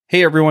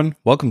Hey everyone,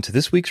 welcome to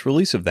this week's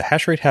release of the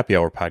Hashrate Happy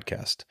Hour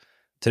podcast.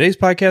 Today's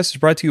podcast is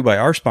brought to you by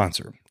our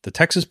sponsor, the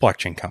Texas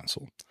Blockchain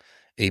Council,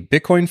 a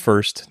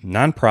Bitcoin-first,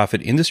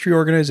 nonprofit industry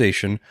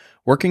organization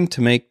working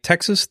to make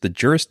Texas the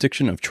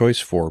jurisdiction of choice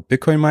for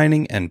Bitcoin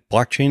mining and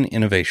blockchain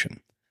innovation.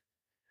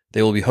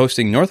 They will be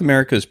hosting North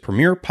America's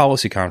premier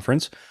policy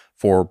conference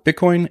for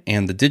Bitcoin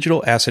and the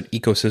digital asset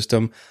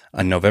ecosystem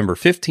on November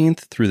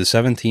 15th through the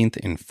 17th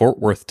in Fort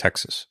Worth,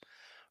 Texas.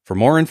 For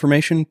more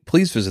information,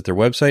 please visit their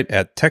website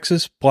at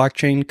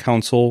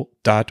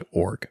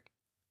texasblockchaincouncil.org.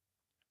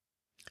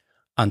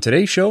 On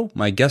today's show,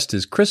 my guest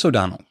is Chris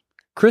O'Donnell.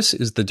 Chris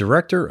is the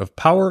Director of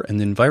Power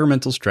and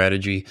Environmental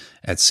Strategy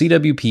at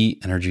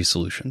CWP Energy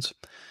Solutions.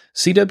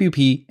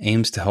 CWP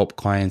aims to help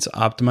clients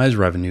optimize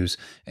revenues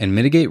and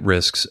mitigate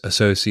risks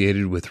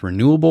associated with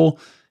renewable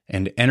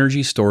and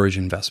energy storage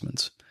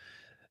investments.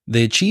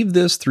 They achieve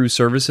this through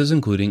services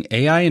including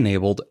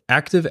AI-enabled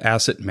active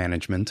asset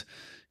management,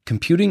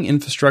 computing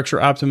infrastructure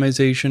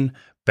optimization,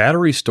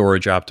 battery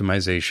storage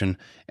optimization,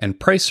 and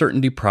price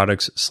certainty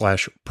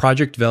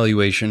products/project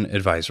valuation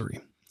advisory.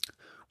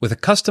 With a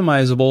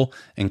customizable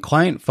and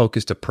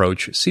client-focused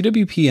approach,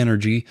 CWP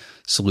Energy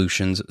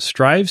Solutions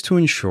strives to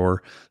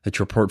ensure that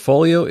your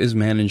portfolio is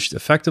managed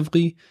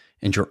effectively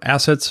and your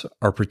assets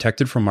are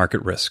protected from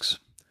market risks.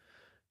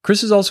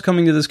 Chris is also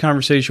coming to this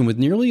conversation with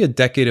nearly a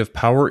decade of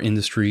power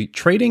industry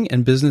trading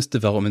and business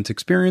development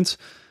experience,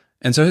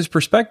 and so his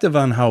perspective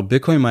on how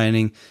Bitcoin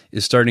mining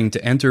is starting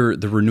to enter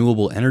the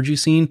renewable energy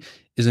scene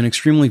is an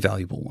extremely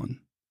valuable one.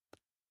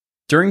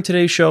 During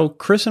today's show,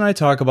 Chris and I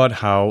talk about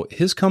how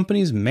his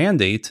company's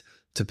mandate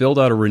to build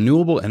out a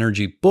renewable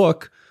energy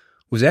book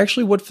was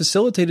actually what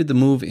facilitated the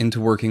move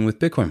into working with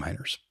Bitcoin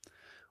miners.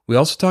 We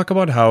also talk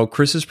about how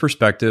Chris's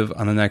perspective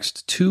on the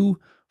next 2,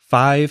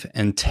 5,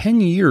 and 10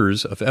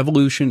 years of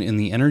evolution in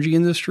the energy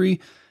industry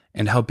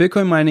and how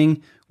Bitcoin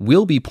mining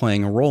will be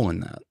playing a role in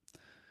that.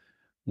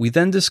 We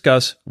then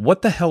discuss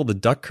what the hell the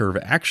duck curve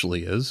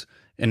actually is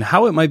and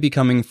how it might be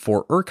coming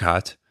for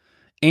ERCOT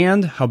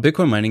and how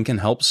Bitcoin mining can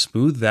help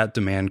smooth that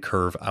demand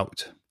curve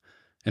out.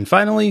 And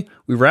finally,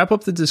 we wrap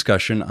up the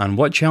discussion on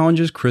what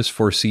challenges Chris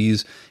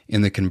foresees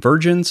in the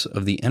convergence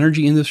of the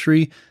energy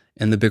industry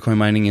and the Bitcoin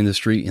mining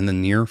industry in the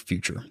near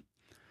future.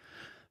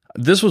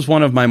 This was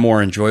one of my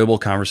more enjoyable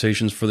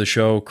conversations for the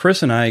show.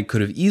 Chris and I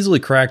could have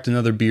easily cracked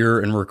another beer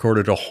and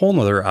recorded a whole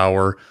nother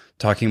hour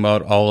talking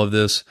about all of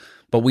this,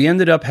 but we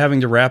ended up having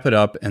to wrap it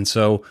up, and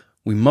so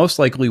we most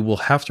likely will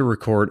have to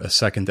record a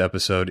second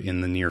episode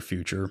in the near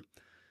future.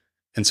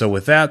 And so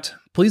with that,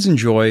 please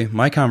enjoy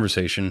my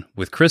conversation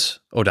with Chris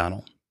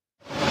O'Donnell.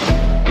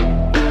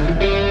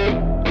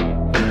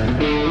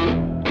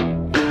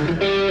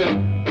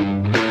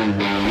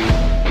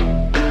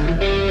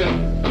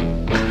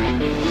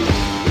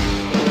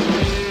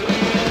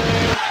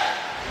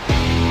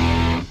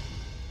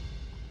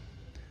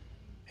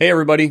 Hey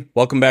everybody,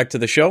 welcome back to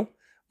the show.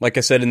 Like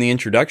I said in the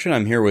introduction,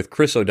 I'm here with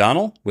Chris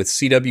O'Donnell with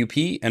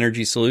CWP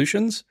Energy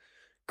Solutions.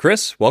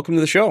 Chris, welcome to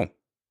the show.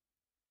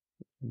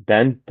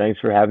 Ben, thanks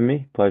for having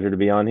me. Pleasure to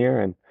be on here,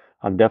 and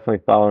I'm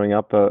definitely following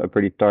up a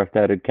pretty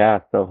star-studded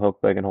cast, so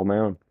hope I can hold my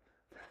own.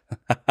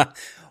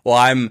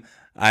 Well,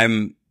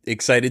 I'm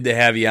excited to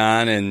have you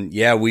on, and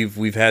yeah,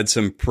 we've had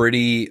some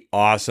pretty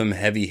awesome,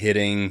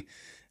 heavy-hitting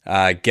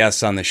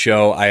guests on the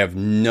show. I have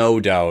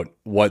no doubt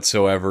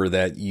whatsoever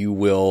that you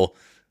will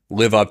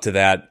live up to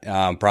that,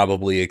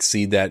 probably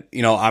exceed that.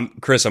 You know, I'm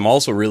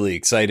also really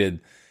excited.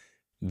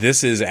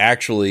 This is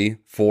actually,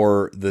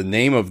 for the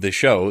name of the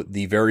show,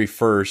 the very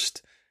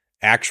first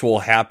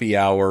actual happy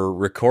hour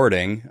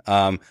recording.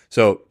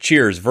 So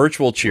cheers,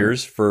 virtual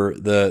cheers for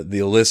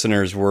the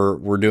listeners.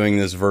 We're doing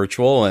this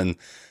virtual, and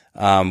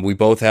we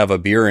both have a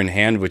beer in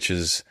hand, which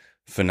is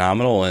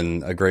phenomenal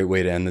and a great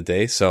way to end the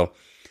day. So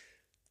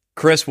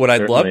Chris, what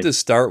I'd love to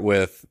start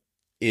with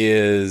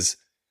is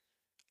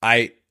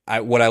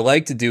what I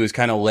like to do is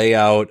kind of lay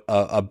out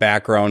a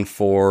background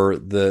for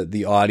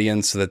the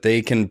audience so that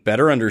they can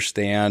better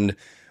understand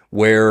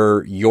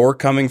where you're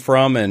coming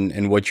from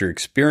and what your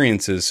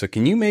experience is. So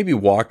can you maybe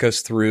walk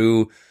us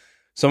through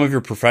some of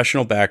your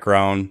professional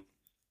background,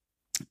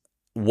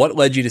 what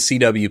led you to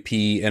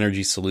CWP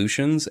Energy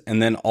Solutions, and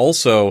then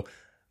also,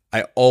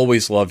 I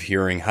always love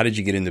hearing, how did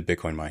you get into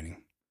Bitcoin mining?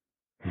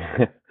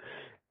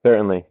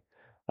 Certainly.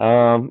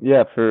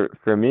 Yeah,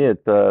 for me,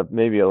 it's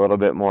maybe a little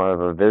bit more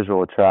of a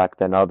visual track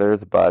than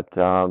others, but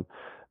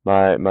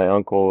my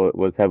uncle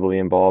was heavily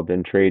involved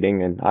in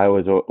trading, and I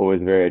was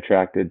always very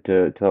attracted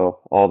to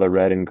all the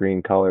red and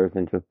green colors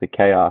and just the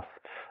chaos.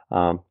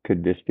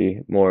 Could just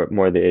be more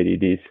the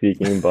ADD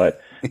speaking,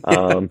 but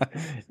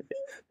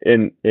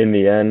in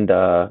the end,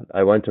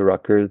 I went to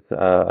Rutgers.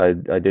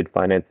 I did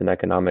finance and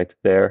economics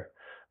there,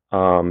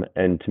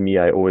 and to me,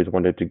 I always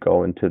wanted to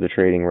go into the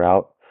trading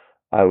route.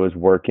 I was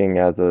working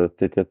as a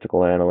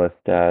statistical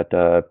analyst at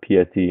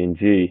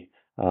PSE&G,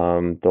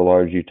 the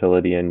large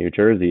utility in New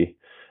Jersey,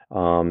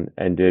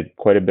 and did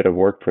quite a bit of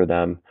work for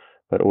them,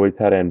 but always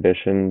had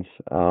ambitions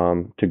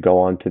to go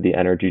onto the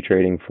energy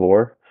trading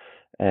floor,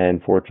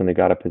 and fortunately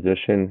got a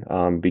position,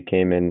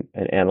 became an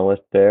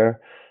analyst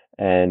there,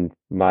 And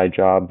my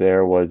job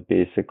there was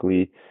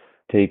basically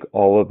take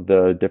all of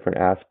the different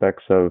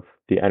aspects of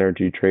the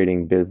energy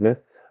trading business,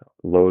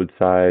 load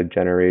side,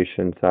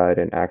 generation side,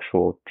 and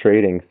actual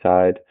trading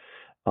side,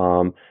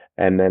 um,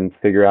 and then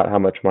figure out how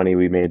much money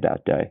we made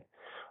that day.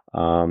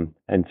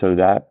 And so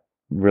that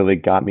really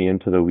got me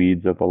into the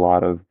weeds of a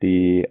lot of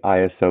the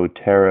ISO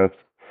tariffs,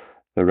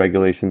 the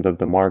regulations of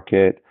the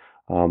market,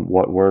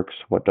 what works,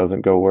 what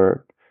doesn't go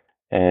work,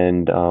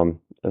 and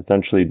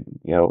essentially,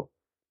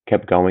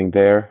 kept going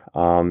there,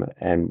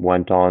 and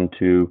went on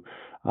to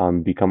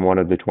become one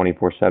of the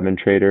 24/7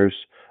 traders.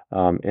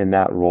 In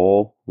that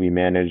role, we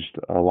managed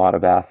a lot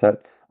of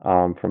assets,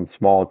 from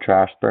small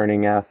trash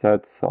burning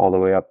assets all the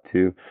way up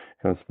to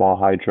small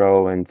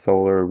hydro and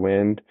solar,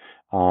 wind,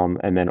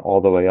 and then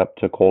all the way up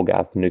to coal,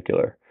 gas,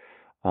 nuclear.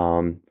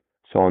 Um,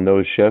 so on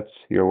those shifts,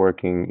 you're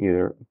working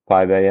either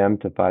 5 a.m.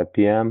 to 5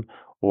 p.m.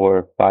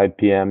 or 5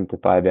 p.m. to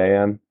 5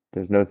 a.m.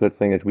 There's no such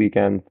thing as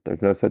weekends.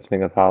 There's no such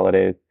thing as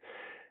holidays.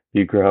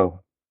 You grow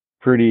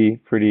pretty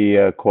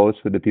close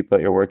with the people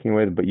that you're working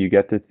with, but you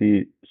get to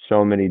see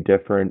so many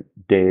different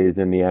days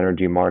in the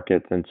energy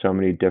markets and so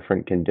many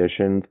different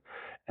conditions,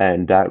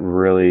 and that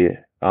really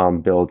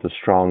builds a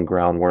strong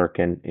groundwork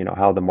in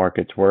how the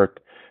markets work,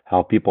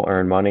 how people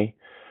earn money,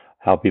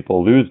 how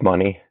people lose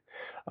money,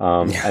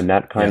 Yeah. and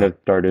that kind Yeah. of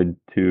started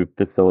to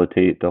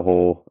facilitate the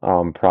whole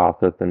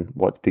process and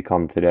what's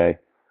become today.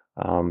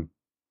 Um,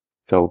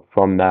 so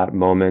from that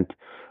moment,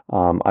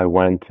 I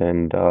went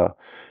and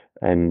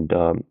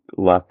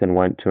left and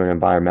went to an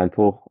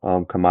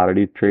environmental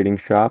commodities trading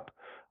shop.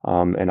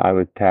 And I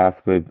was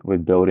tasked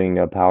with building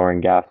a power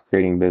and gas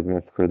trading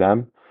business for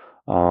them.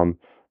 Um,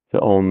 to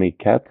only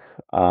kept,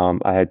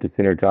 I had to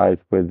synergize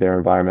with their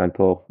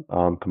environmental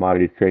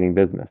commodities trading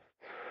business.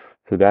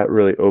 So that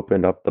really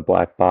opened up the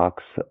black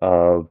box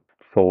of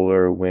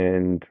solar,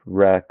 wind,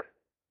 RECs,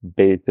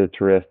 basis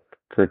risk,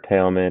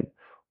 curtailment.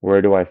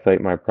 Where do I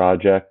site my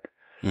project?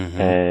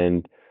 Hmm.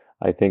 And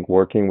I think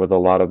working with a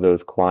lot of those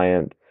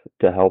clients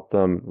to help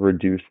them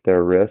reduce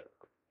their risk,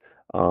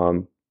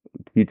 um,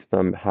 teach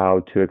them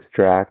how to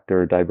extract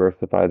or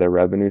diversify their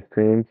revenue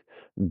streams,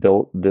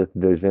 built this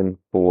vision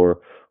for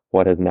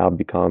what has now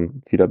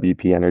become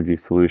CWP Energy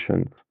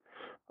Solutions.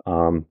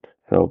 Um,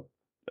 so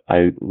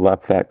I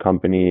left that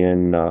company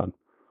in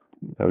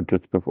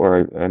just before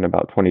in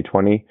about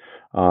 2020.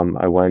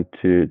 I went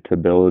to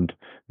build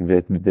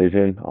this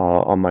vision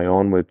on my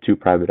own with two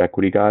private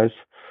equity guys,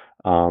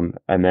 and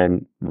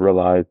then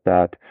realized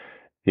that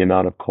the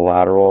amount of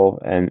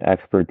collateral and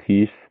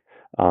expertise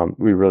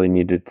we really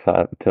needed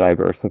to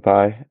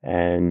diversify.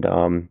 And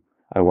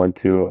I went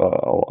to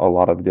a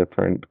lot of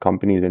different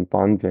companies and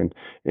funds, and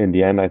in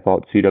the end, I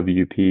thought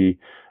CWP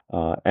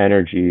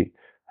Energy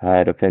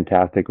had a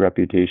fantastic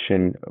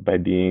reputation by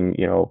being,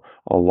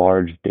 a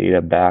large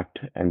data-backed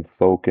and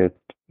focused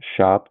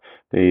shop.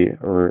 They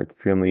were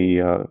extremely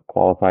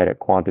qualified at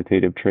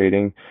quantitative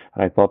trading,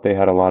 and I thought they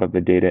had a lot of the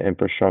data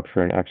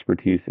infrastructure and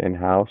expertise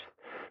in-house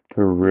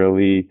to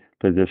really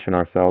position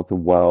ourselves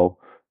well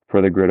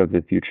for the grid of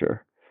the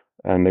future.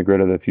 And the grid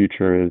of the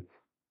future is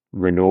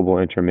renewable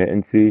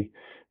intermittency,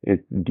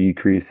 it's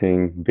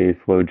decreasing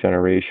baseload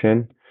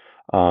generation,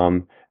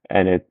 um,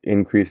 and it's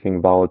increasing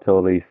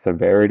volatility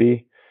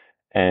severity.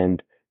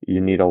 And you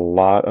need a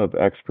lot of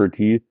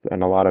expertise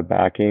and a lot of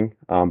backing,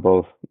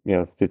 both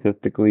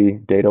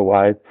statistically, data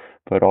wise,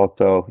 but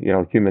also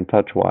human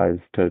touch wise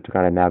to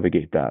kind of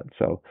navigate that.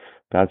 So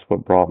that's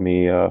what brought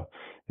me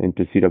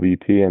into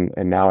CWP,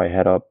 and now I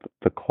head up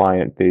the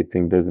client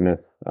facing business,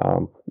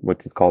 which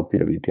is called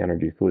CWP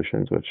Energy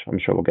Solutions, which I'm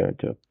sure we'll get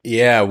into.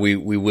 Yeah, we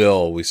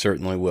will. We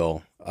certainly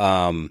will.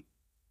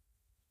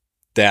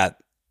 That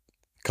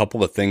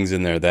couple of things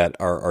in there that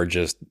are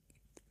just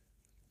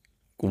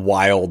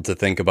wild to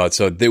think about.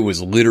 So it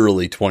was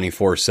literally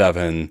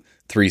 24/7,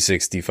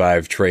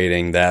 365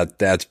 trading.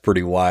 That's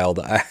pretty wild.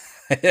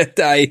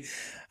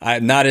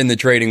 I'm not in the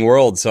trading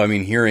world, so I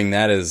mean, hearing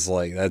that is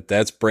like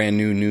that's brand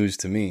new news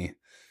to me.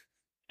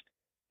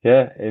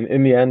 Yeah,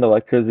 in the end,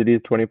 electricity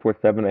is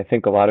 24/7. I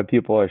think a lot of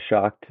people are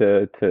shocked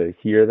to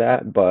hear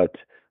that, but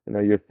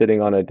you're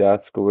sitting on a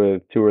desk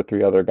with two or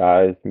three other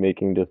guys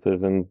making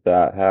decisions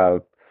that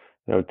have,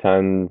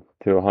 10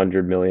 to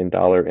 $100 million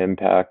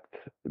impact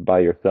by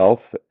yourself,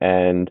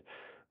 and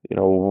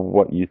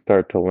what you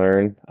start to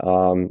learn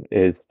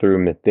is through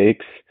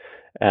mistakes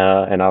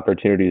and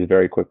opportunities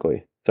very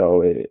quickly.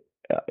 So,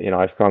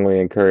 I strongly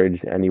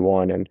encourage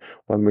anyone, and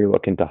when we're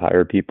looking to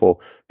hire people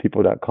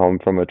that come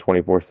from a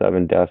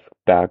 24/7 desk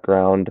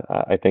background,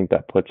 I think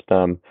that puts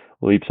them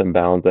leaps and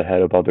bounds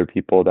ahead of other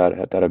people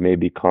that have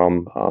maybe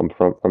come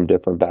from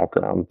different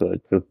backgrounds,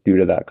 just due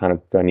to that kind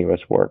of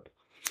strenuous work.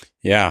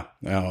 Yeah,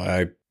 no,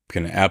 I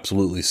can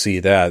absolutely see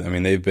that. I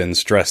mean, they've been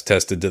stress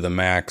tested to the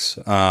max.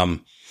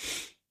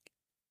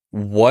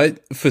 What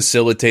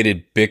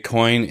facilitated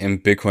Bitcoin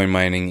and Bitcoin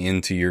mining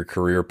into your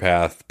career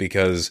path?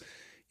 Because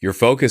your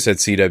focus at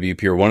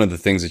CWP, or one of the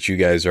things that you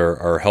guys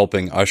are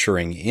helping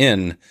ushering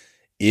in,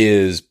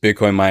 is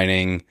Bitcoin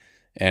mining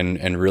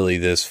and really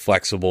this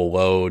flexible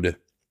load.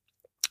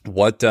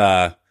 What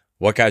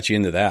What got you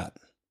into that?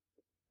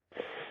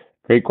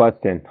 Great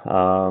question.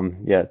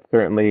 Yeah, it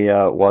certainly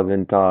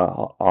wasn't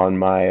on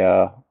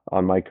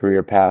my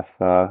career path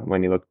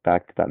when you look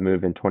back at that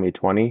move in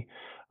 2020.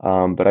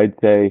 But I'd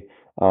say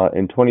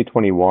in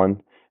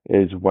 2021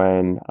 is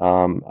when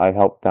I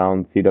helped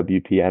found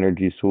CWP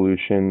Energy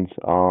Solutions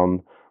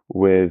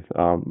with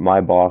my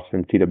boss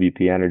and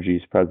CWP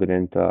Energy's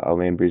president,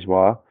 Alain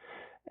Brizois.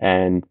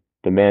 And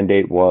the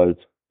mandate was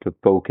to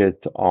focus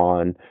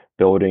on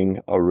building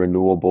a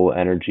renewable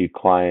energy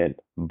client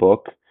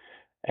book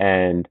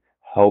and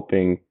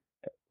helping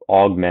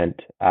augment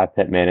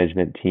asset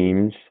management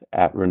teams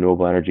at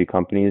renewable energy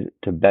companies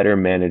to better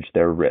manage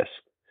their risk.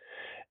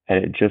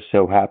 And it just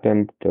so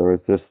happened there was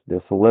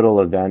this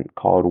little event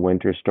called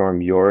Winter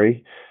Storm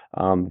Uri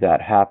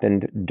that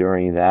happened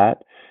during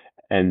that,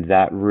 and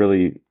that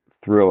really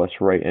threw us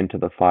right into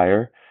the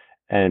fire.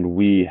 And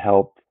we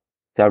helped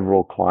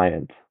several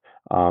clients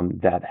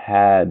that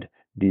had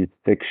these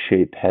fixed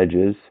shape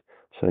hedges.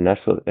 So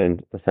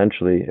and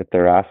essentially, if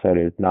their asset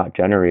is not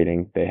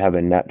generating, they have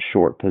a net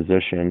short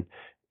position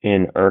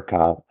in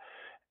ERCOT,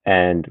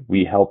 and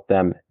we help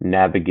them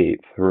navigate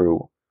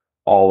through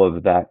all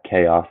of that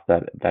chaos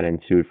that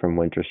ensued from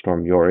Winter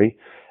Storm Uri.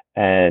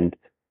 And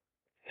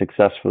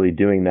successfully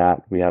doing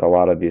that, we had a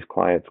lot of these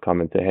clients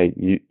come and say,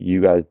 "Hey,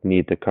 you guys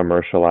need to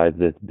commercialize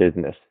this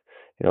business.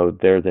 You know,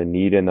 there's a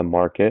need in the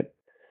market.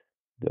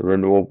 The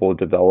renewable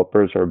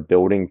developers are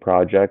building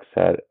projects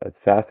as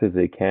fast as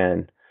they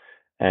can,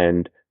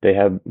 and they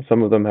have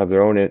some of them have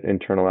their own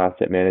internal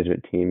asset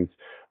management teams,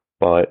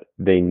 but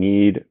they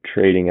need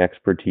trading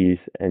expertise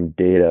and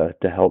data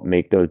to help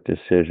make those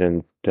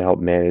decisions to help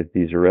manage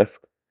these risks."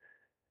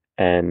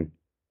 And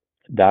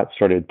that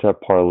started to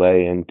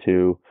parlay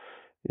into,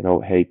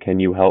 hey, can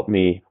you help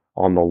me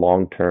on the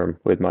long term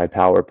with my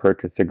power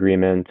purchase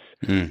agreements?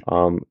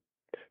 Mm.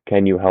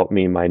 Can you help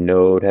me? My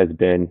node has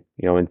been,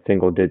 in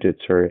single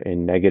digits or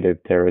in negative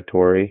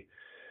territory.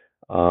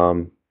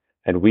 And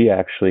we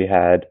actually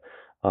had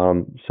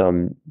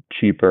some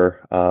cheaper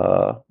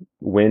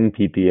wind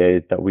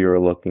PPAs that we were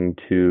looking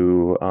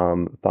to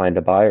find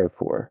a buyer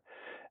for.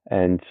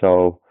 And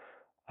so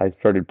I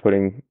started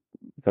putting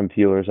some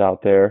feelers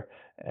out there,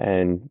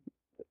 and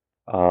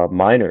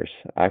miners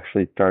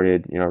actually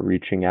started,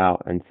 reaching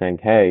out and saying,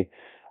 "Hey,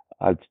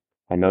 I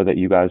I know that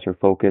you guys are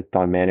focused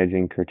on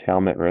managing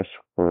curtailment risk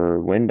for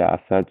wind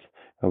assets,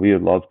 and we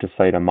would love to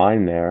site a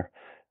mine there."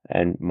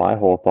 And my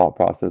whole thought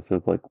process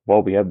was like,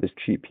 well, we have this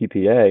cheap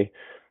PPA.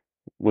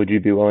 Would you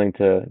be willing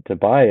to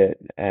buy it?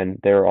 And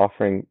they're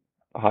offering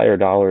higher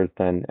dollars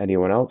than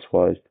anyone else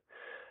was.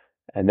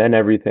 And then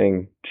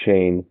everything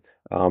changed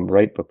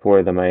right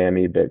before the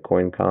Miami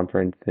Bitcoin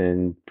conference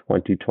in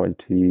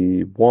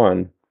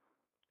 2021.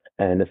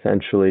 And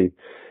essentially,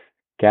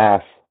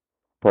 gas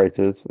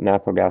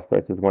natural gas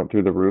prices went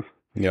through the roof.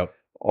 Yep.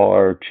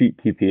 Our cheap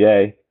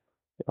PPA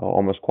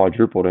almost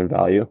quadrupled in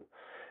value,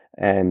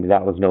 and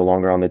that was no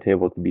longer on the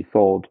table to be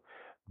sold.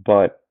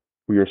 But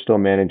we were still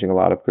managing a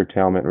lot of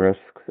curtailment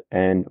risks,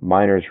 and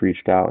miners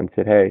reached out and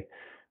said, "Hey,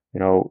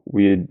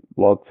 we'd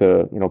love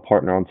to,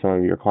 partner on some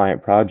of your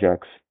client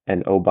projects.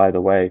 And oh, by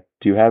the way,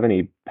 do you have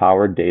any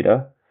power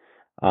data?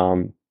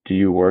 Do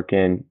you work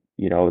in,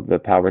 the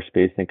power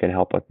space and can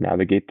help us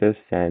navigate this?"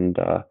 And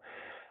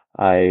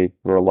I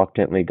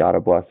reluctantly got a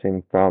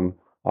blessing from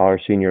our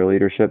senior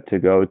leadership to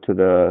go to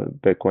the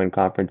Bitcoin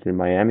conference in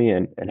Miami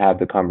and have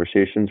the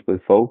conversations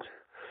with folks.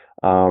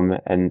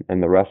 And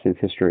the rest is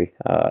history.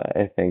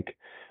 I think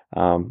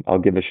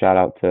I'll give a shout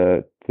out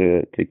to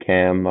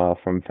Cam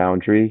from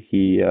Foundry.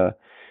 He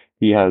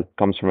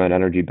comes from an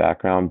energy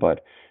background,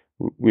 but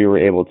we were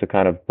able to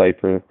kind of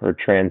cipher or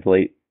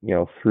translate,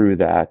 through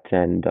that,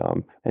 and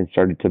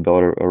started to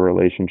build a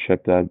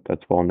relationship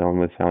that's well known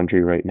with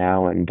Foundry right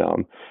now, and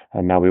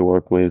now we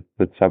work with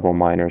several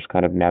miners,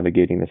 kind of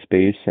navigating the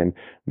space and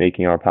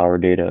making our power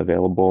data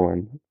available,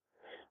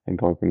 and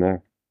going from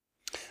there.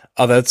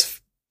 Oh,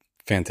 that's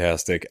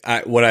fantastic.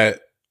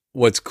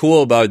 What's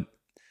cool about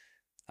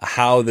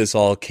how this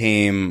all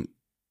came,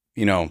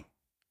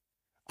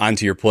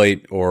 onto your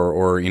plate,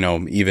 or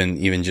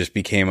even just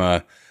became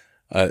a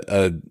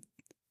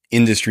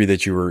industry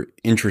that you were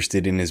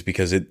interested in, is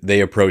because they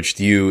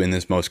approached you in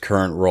this most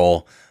current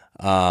role.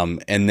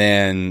 And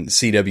then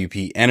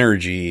CWP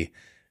Energy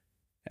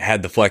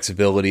had the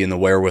flexibility and the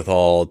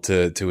wherewithal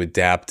to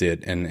adapt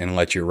it and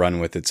let you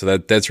run with it. So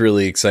that's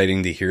really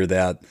exciting to hear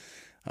that.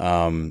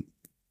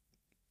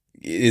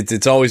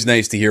 It's always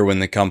nice to hear when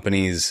the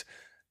companies,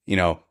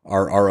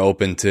 are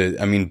open to,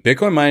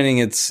 Bitcoin mining,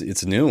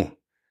 it's new,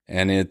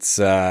 and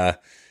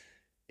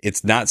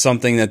it's not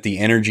something that the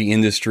energy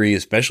industry,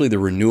 especially the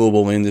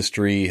renewable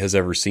industry, has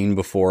ever seen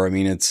before.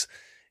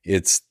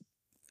 It's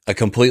a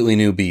completely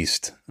new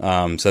beast.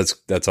 So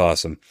that's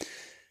awesome.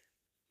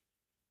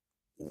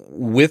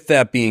 With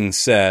that being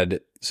said,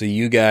 so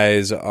you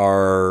guys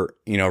are,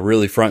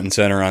 really front and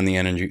center on the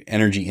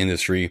energy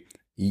industry.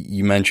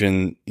 You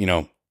mentioned,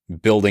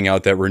 building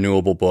out that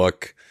renewable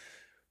book.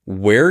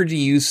 Where do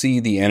you see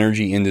the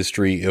energy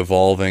industry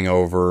evolving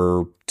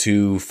over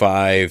 2,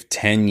 5,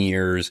 10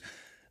 years?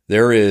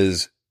 there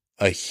is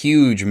a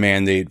huge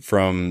mandate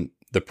from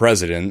the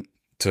president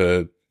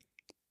to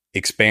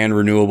expand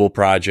renewable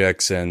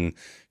projects and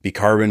be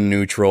carbon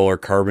neutral or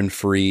carbon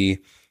free.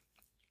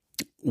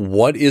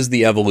 What is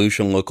the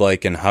evolution look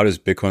like, and how does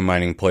Bitcoin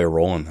mining play a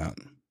role in that?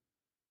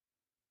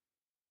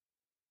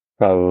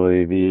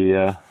 Probably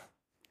the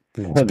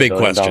It's a the big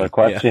billion dollar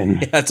question. Yeah, question.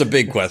 yeah, that's a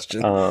big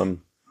question.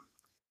 Um,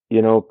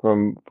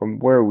 from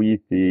where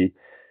we see,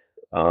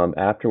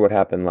 after what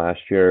happened last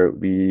year,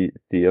 we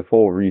see a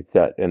full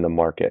reset in the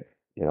market.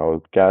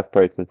 Gas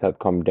prices have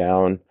come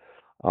down.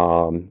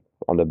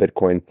 On the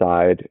Bitcoin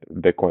side,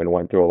 Bitcoin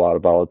went through a lot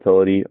of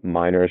volatility.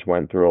 Miners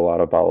went through a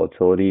lot of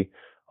volatility.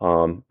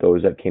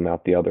 Those that came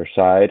out the other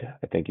side,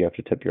 I think you have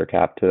to tip your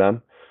cap to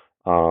them.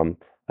 Um,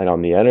 and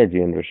on the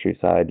energy industry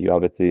side, you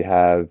obviously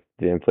have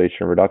the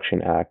Inflation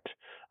Reduction Act,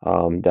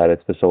 that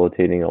is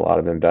facilitating a lot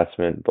of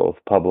investment, both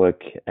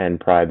public and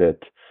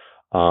private.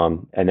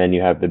 And then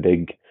you have the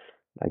big,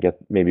 I guess,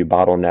 maybe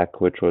bottleneck,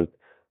 which was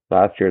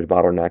last year's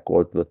bottleneck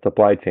was the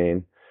supply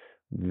chain.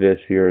 This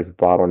year's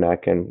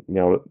bottleneck, and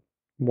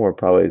more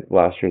probably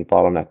last year's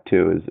bottleneck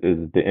too, is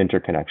the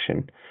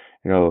interconnection.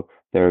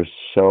 There's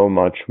so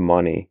much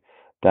money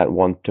that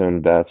wants to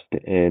invest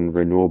in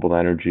renewable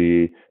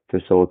energy,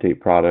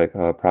 facilitate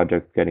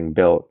projects getting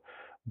built,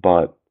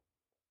 but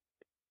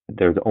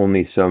there's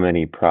only so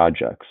many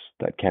projects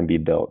that can be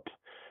built.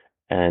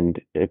 And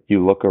if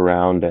you look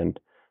around and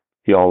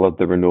see all of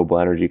the renewable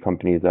energy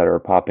companies that are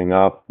popping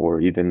up,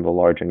 or even the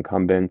large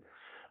incumbents,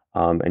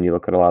 and you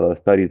look at a lot of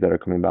the studies that are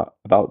coming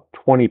about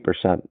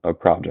 20% of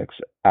projects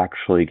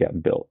actually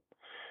get built.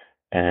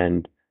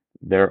 And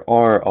there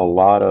are a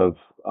lot of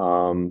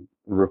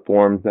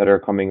reforms that are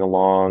coming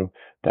along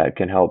that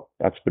can help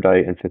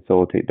expedite and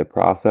facilitate the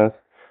process.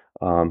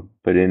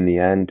 But in the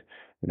end,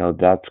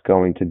 that's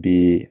going to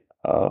be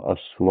a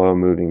slow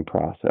moving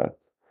process.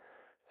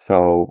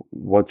 So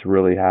what's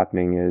really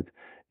happening is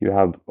you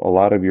have a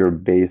lot of your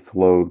base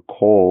load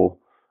coal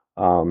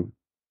um,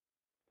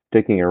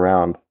 sticking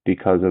around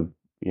because of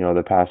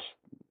the past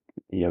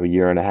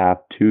year and a half,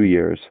 2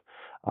 years.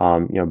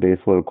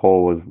 Baseload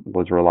coal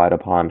was relied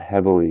upon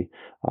heavily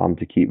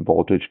to keep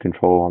voltage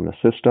control on the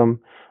system,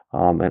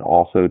 and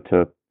also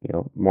to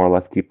more or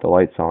less keep the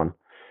lights on.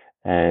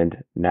 And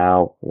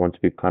now, once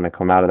we've kind of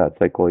come out of that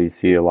cycle, you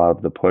see a lot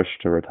of the push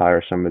to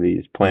retire some of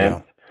these Yeah.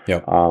 plants.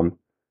 Yep.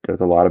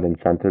 There's a lot of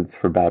incentives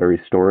for battery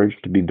storage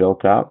to be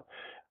built out.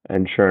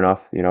 And sure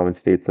enough, in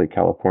states like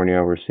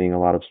California, we're seeing a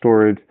lot of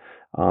storage.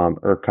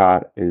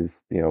 ERCOT is,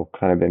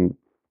 kind of been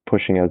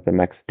pushing as the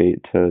next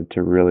state to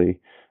really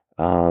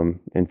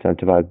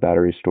incentivize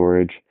battery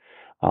storage.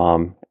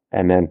 And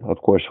then,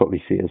 of course, what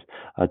we see is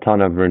a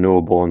ton of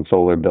renewable and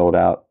solar build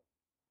out,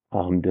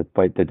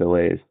 despite the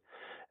delays.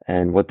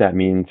 And what that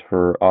means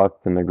for us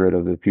in the grid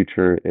of the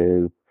future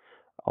is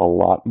a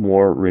lot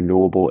more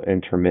renewable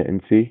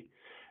intermittency.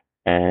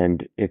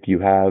 And if you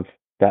have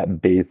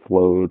that base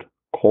load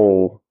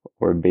coal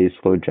or base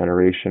load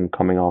generation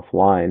coming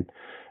offline,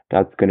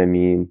 that's going to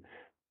mean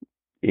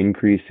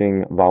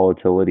increasing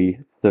volatility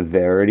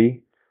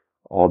severity,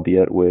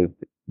 albeit with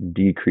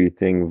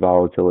decreasing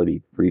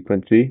volatility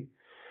frequency.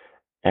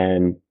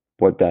 And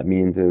what that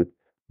means is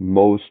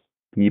most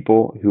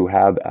people who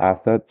have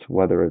assets,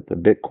 whether it's a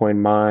Bitcoin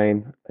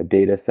mine, a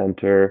data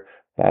center,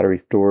 battery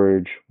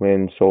storage,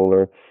 wind,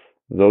 solar,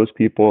 those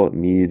people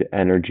need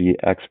energy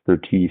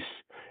expertise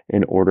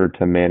in order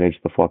to manage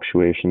the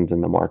fluctuations in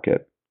the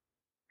market.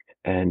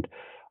 And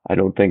I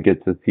don't think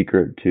it's a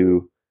secret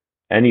to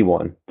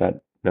anyone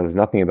that knows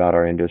nothing about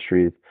our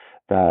industries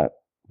that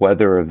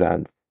weather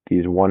events,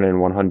 these 1 in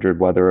 100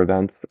 weather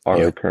events, are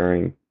Yeah.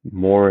 occurring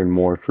more and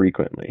more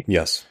frequently.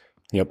 Yes.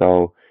 Yep.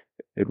 So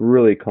it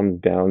really comes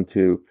down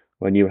to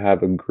when you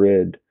have a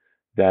grid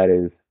that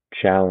is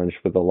challenged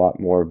with a lot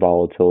more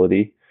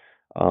volatility,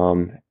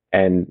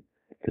 and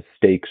the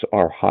stakes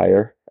are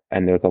higher,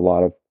 and there's a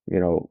lot of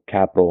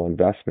capital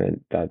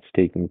investment that's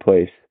taking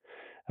place.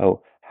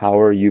 How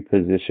are you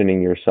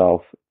positioning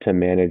yourself to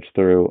manage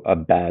through a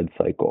bad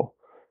cycle?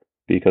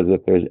 Because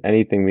if there's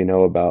anything we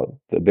know about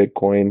the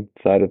Bitcoin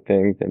side of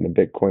things and the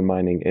Bitcoin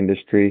mining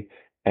industry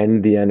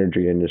and the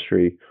energy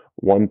industry,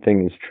 one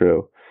thing is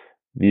true.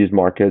 These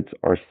markets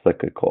are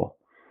cyclical,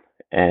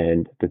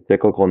 and the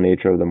cyclical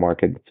nature of the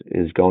markets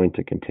is going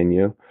to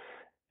continue.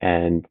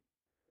 And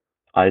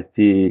I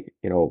see,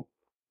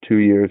 2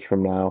 years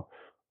from now,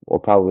 we're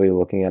probably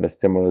looking at a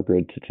similar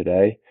grid to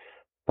today.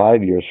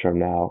 5 years from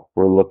now,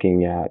 we're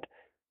looking at,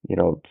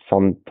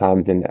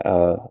 sometimes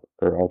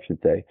or I should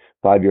say,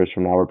 5 years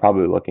from now, we're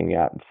probably looking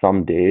at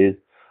some days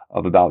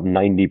of about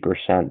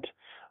 90%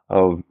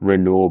 of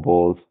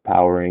renewables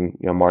powering,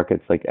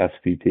 markets like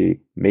SPP,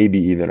 maybe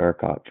even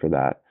ERCOT for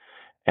that.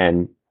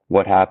 And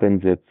what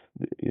happens if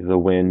the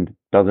wind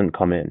doesn't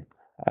come in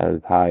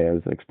as high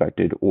as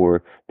expected,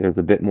 or there's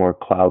a bit more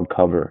cloud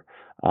cover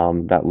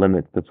that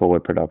limits the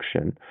solar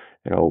production?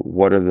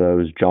 What are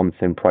those jumps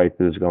in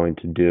prices going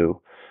to do?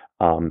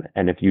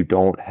 And if you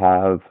don't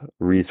have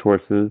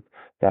resources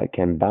that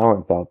can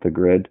balance out the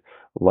grid,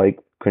 like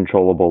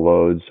controllable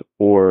loads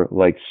or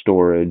like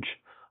storage,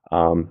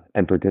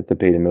 and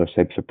participate in those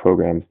types of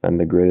programs, then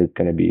the grid is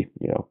going to be,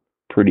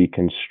 pretty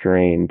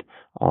constrained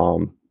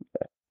um,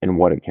 in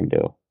what it can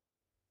do.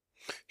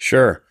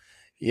 Sure.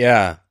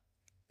 Yeah.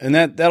 And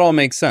that all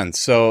makes sense.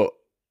 So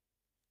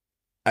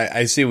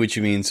I see what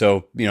you mean.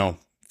 So,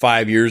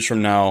 5 years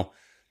from now,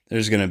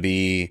 there's going to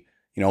be,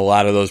 a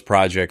lot of those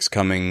projects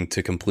coming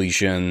to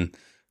completion,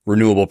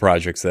 renewable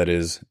projects, that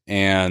is.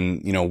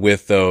 And,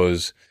 with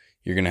those,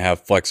 you're going to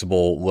have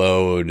flexible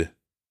load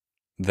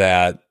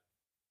that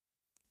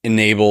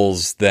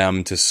enables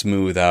them to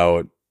smooth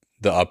out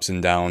the ups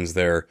and downs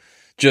there.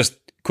 Just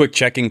quick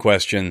checking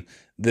question.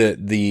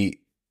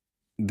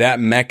 That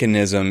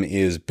mechanism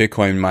is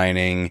Bitcoin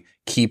mining,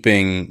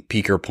 keeping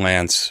peaker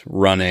plants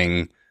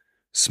running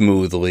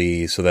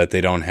smoothly so that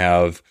they don't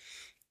have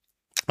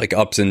like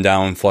ups and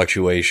down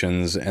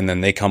fluctuations, and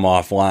then they come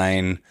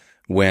offline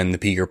when the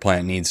peaker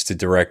plant needs to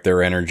direct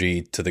their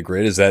energy to the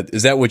grid. Is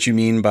that what you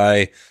mean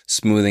by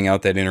smoothing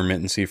out that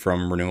intermittency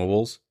from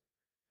renewables?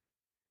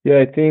 Yeah,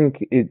 I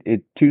think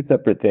it's two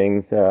separate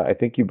things. I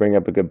think you bring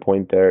up a good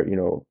point there.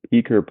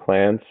 Peaker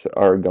plants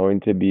are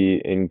going to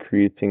be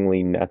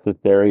increasingly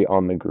necessary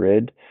on the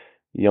grid.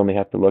 You only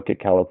have to look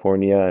at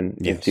California and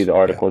see Yes. the Yeah.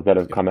 articles that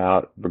have Yeah. come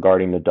out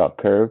regarding the duck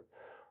curve.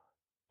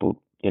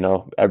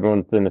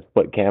 Everyone's in a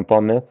split camp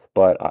on this,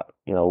 but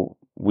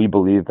we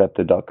believe that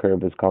the duck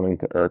curve is coming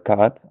to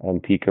ERCOT,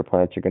 and peaker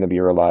plants are going to be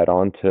relied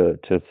on to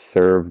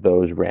serve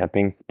those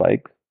ramping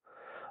spikes.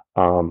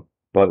 Um,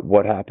 but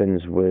what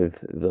happens with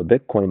the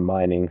Bitcoin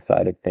mining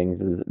side of things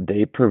is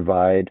they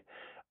provide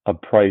a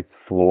price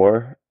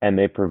floor and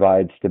they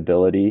provide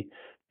stability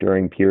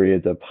during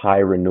periods of high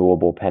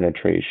renewable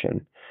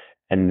penetration.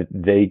 And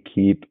they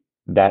keep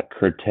that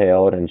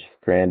curtailed and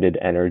stranded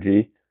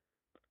energy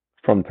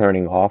from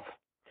turning off.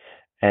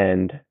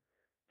 And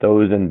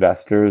those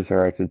investors,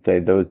 or I should say,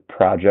 those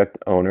project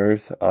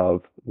owners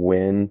of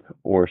wind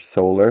or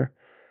solar,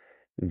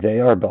 they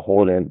are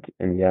beholden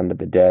in the end of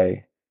the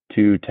day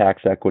to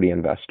tax equity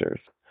investors.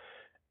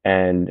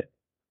 And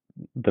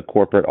the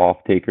corporate off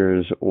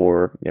takers,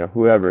 or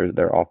whoever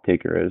their off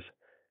taker is,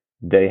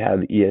 they have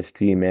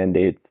ESG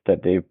mandates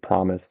that they've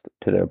promised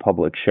to their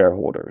public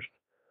shareholders.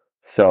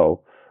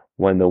 So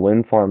when the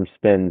wind farm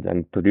spins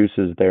and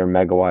produces their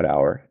megawatt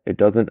hour, it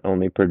doesn't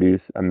only produce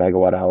a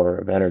megawatt hour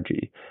of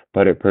energy,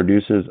 but it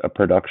produces a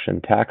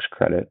production tax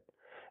credit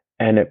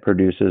and it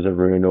produces a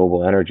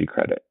renewable energy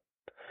credit.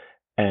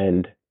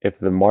 And if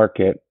the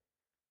market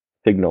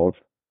signals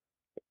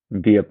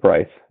via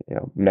price,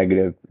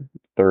 negative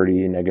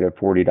 30, negative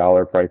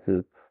 $40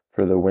 prices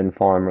for the wind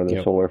farm or the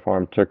Yep. solar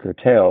farm to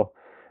curtail,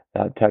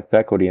 that tax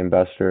equity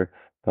investor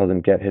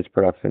doesn't get his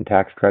production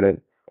tax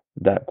credit.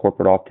 That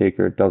corporate off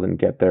taker doesn't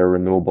get their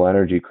renewable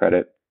energy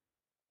credit.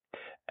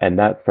 And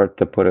that starts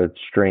to put a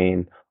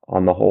strain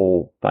on the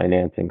whole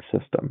financing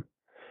system.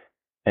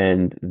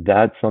 And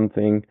that's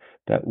something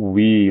that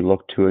we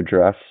look to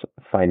address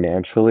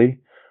financially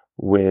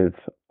with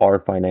our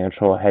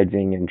financial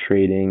hedging and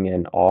trading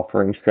and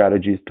offering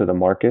strategies to the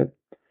market.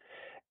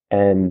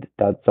 And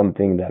that's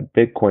something that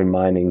Bitcoin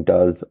mining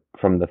does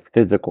from the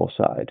physical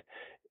side.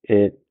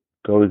 It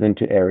goes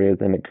into areas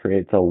and it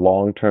creates a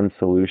long-term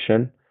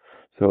solution.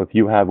 So if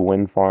you have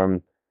wind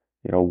farm,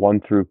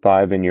 1 through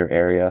 5 in your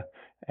area,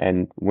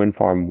 and wind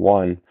farm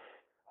 1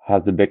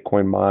 has a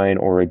Bitcoin mine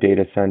or a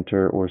data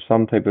center or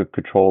some type of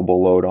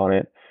controllable load on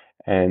it,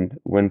 and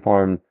wind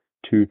farm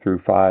 2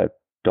 through 5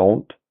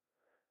 don't,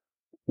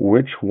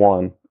 which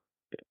one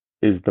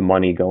is the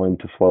money going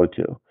to flow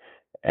to?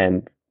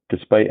 And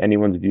despite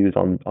anyone's views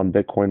on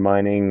Bitcoin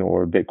mining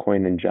or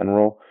Bitcoin in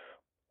general,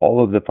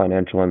 all of the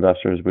financial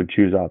investors would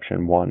choose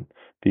option 1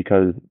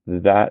 because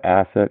that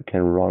asset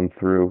can run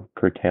through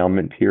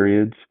curtailment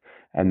periods,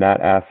 and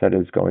that asset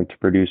is going to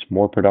produce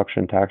more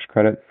production tax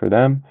credit for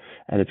them,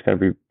 and it's going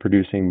to be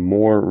producing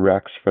more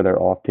RECs for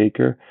their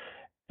off-taker,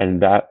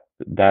 and that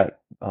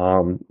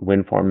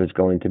wind farm is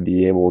going to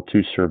be able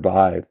to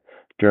survive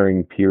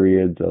during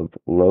periods of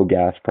low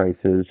gas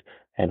prices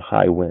and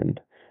high wind.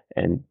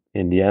 And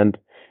in the end,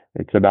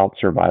 it's about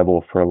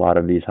survival for a lot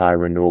of these high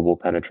renewable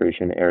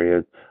penetration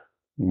areas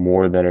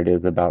more than it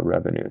is about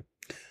revenue.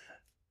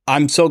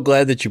 I'm so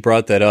glad that you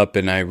brought that up,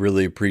 and I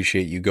really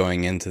appreciate you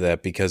going into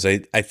that because I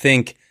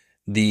think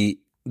the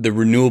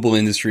renewable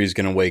industry is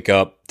going to wake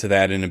up to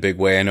that in a big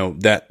way. I know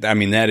that, I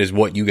mean, that is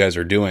what you guys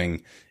are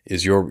doing,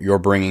 is you're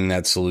bringing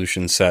that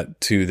solution set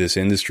to this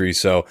industry.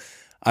 So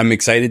I'm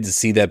excited to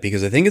see that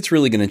because I think it's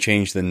really going to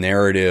change the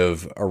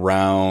narrative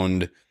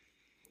around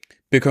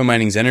Bitcoin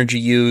mining's energy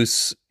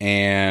use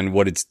and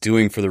what it's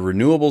doing for the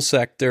renewable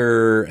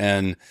sector,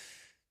 and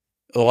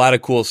a lot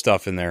of cool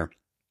stuff in there.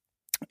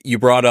 You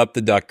brought up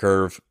the duck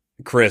curve.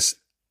 Chris,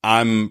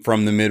 I'm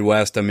from the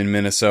Midwest. I'm in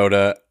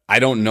Minnesota. I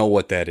don't know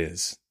what that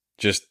is.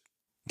 Just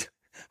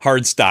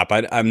hard stop.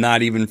 I'm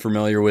not even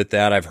familiar with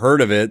that. I've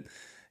heard of it.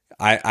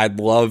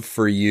 I'd love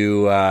for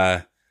you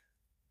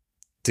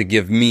to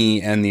give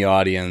me and the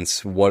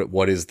audience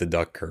what is the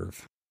duck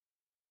curve.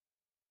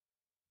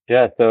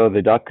 Yeah, so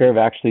the duck curve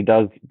actually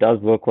does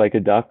look like a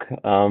duck,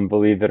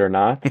 believe it or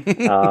not.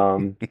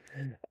 Um,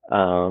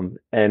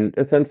 And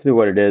essentially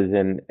what it is,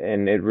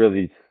 and it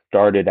really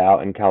started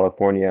out in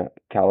California.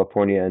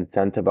 California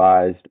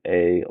incentivized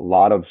a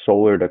lot of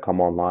solar to come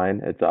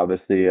online. It's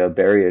obviously a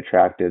very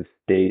attractive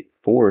state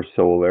for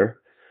solar.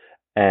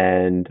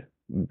 And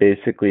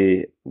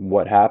basically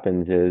what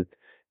happens is,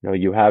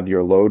 you have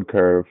your load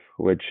curve,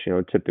 which,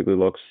 typically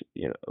looks,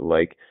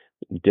 like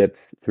dips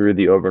through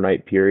the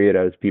overnight period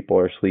as people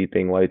are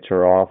sleeping, lights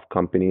are off,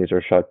 companies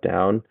are shut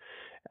down.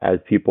 As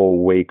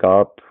people wake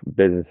up,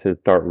 businesses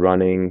start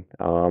running,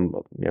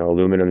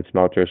 aluminum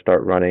smelters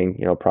start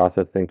running,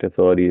 processing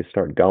facilities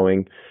start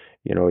going.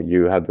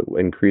 You have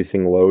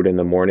increasing load in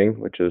the morning,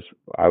 which is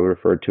I would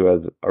refer to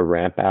as a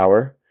ramp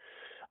hour.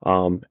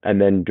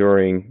 And then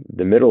during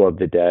the middle of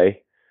the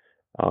day,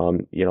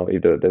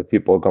 either the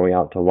people going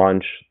out to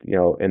lunch,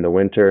 in the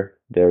winter,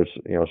 there's,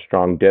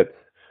 strong dips,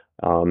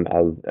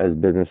 as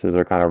businesses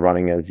are kind of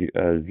running as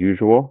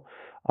usual.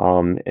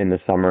 In the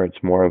summer,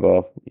 it's more of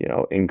a,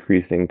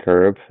 increasing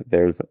curve.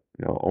 There's,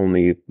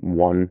 only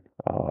one,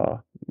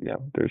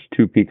 there's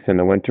two peaks in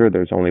the winter.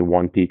 There's only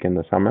one peak in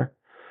the summer.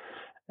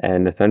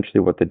 And essentially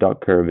what the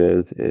duck curve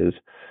is,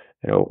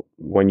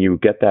 when you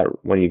get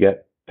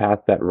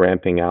past that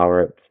ramping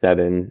hour at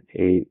 7,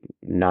 8,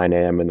 9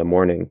 a.m. in the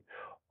morning,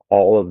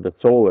 all of the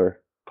solar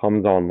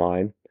comes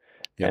online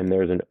Yep. and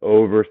there's an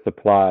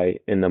oversupply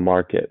in the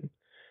market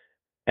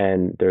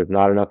and there's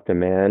not enough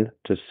demand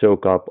to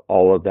soak up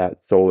all of that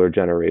solar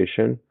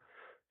generation.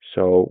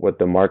 So what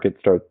the market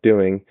starts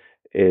doing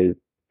is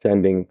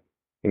sending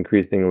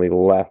increasingly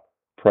less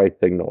price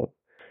signals.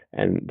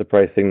 And the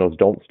price signals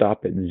don't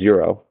stop at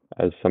zero,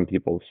 as some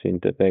people seem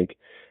to think.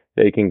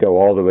 They can go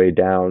all the way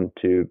down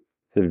to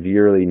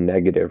severely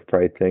negative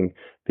pricing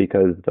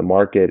because the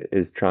market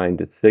is trying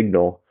to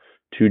signal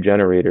to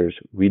generators,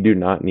 we do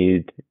not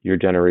need your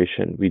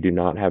generation. We do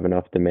not have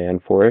enough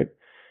demand for it.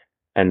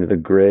 And the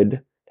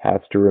grid has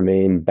to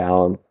remain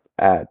balanced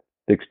at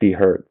 60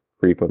 hertz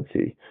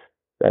frequency.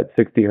 That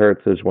 60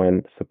 hertz is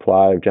when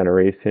supply of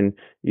generation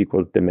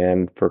equals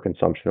demand for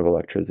consumption of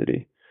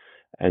electricity.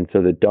 And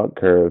so the duck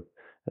curve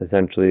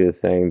essentially is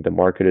saying the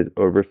market is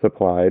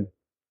oversupplied.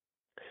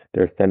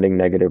 They're sending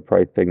negative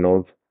price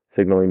signals,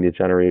 signaling the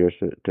generators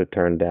to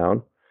turn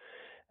down.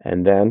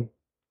 And then,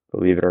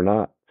 believe it or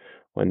not,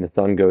 when the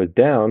sun goes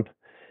down,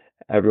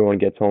 everyone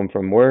gets home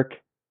from work.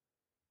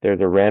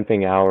 There's a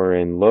ramping hour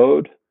in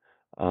load.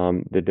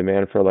 The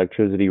demand for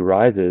electricity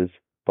rises,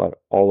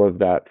 but all of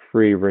that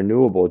free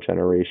renewable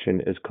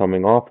generation is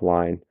coming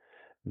offline.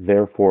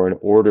 Therefore, in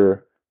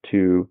order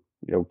to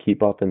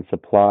keep up in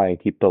supply and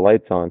keep the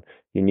lights on,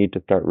 you need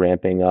to start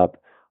ramping up,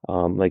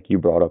 like you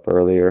brought up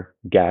earlier,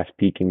 gas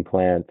peaking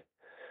plants,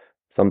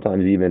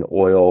 sometimes even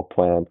oil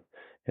plants,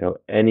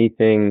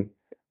 anything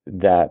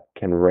that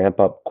can ramp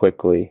up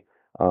quickly,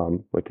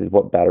 which is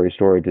what battery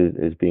storage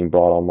is being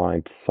brought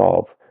online to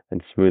solve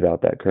and smooth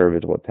out that curve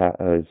is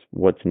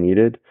what's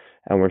needed.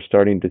 And we're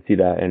starting to see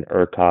that in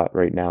ERCOT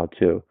right now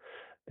too.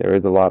 There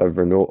is a lot of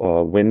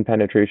wind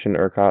penetration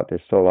in ERCOT.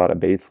 There's still a lot of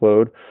base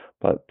load,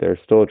 but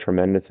there's still a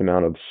tremendous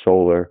amount of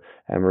solar.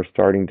 And we're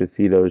starting to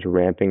see those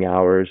ramping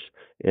hours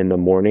in the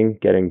morning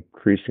get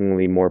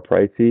increasingly more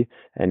pricey,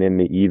 and in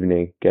the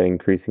evening get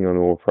increasingly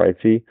more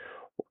pricey.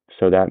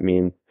 So that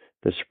means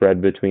the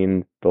spread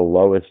between the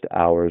lowest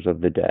hours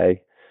of the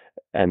day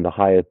and the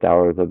highest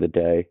hours of the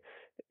day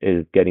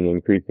is getting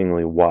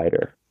increasingly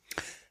wider.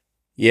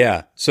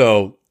 Yeah.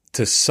 So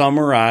to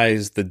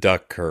summarize the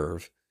duck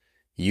curve,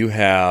 you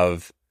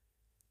have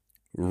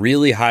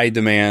really high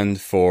demand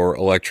for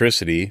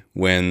electricity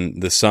when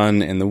the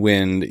sun and the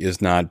wind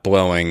is not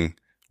blowing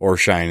or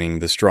shining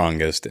the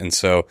strongest. And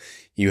so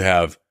you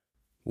have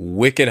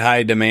wicked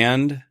high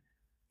demand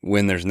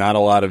when there's not a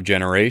lot of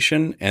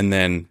generation, and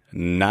then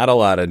not a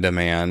lot of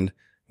demand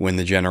when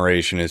the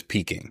generation is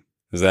peaking.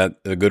 Is that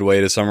a good way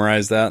to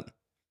summarize that?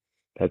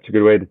 That's a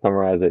good way to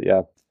summarize it,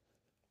 yeah.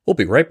 We'll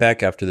be right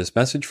back after this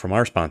message from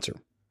our sponsor.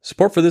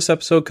 Support for this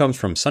episode comes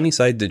from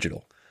Sunnyside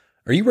Digital.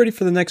 Are you ready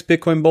for the next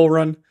Bitcoin bull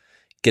run?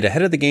 Get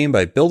ahead of the game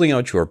by building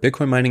out your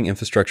Bitcoin mining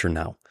infrastructure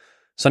now.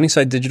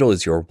 Sunnyside Digital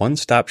is your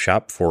one-stop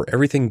shop for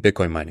everything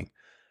Bitcoin mining,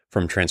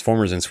 from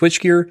transformers and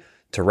switchgear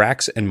to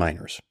racks and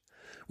miners.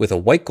 With a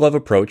white glove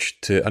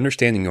approach to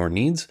understanding your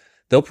needs,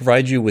 they'll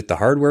provide you with the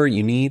hardware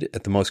you need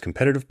at the most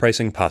competitive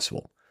pricing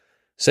possible.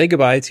 Say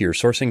goodbye to your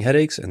sourcing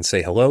headaches and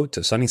say hello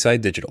to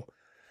Sunnyside Digital.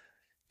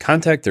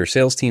 Contact their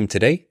sales team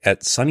today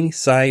at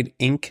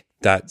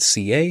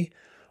sunnysideinc.ca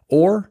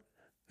or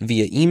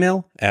via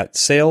email at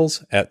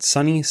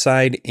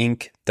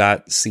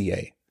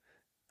sales@sunnysideinc.ca.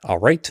 All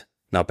right,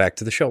 now back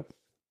to the show.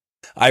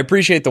 I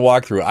appreciate the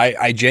walkthrough.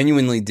 I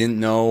genuinely didn't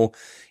know,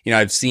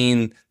 I've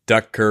seen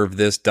duck curve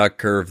this, duck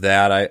curve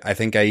that. I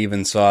think I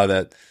even saw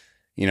that,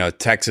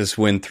 Texas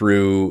went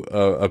through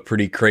a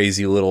pretty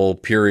crazy little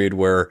period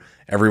where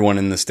everyone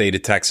in the state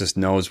of Texas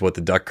knows what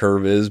the duck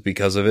curve is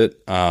because of it.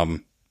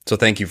 So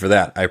thank you for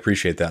that. I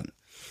appreciate that.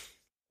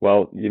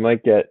 Well, you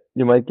might get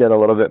a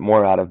little bit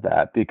more out of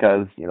that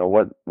because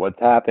what's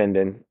happened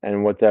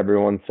and what's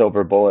everyone's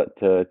silver bullet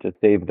to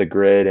save the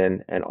grid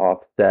and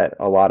offset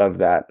a lot of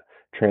that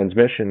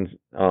transmission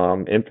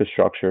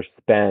infrastructure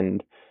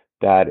spend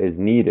that is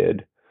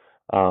needed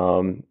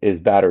is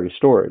battery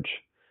storage.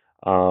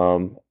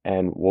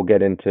 And we'll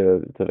get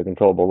into the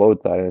controllable load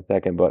side in a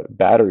second, but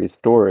battery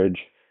storage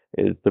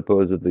is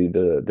supposedly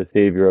the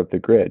savior of the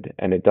grid,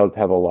 and it does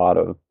have a lot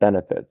of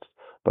benefits.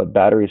 But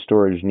battery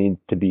storage needs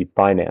to be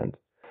financed,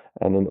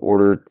 and in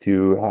order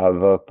to have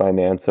a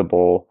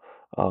financeable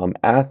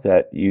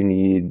asset, you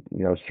need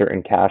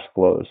certain cash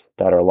flows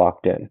that are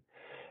locked in.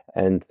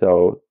 And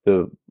so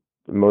the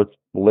most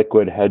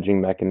liquid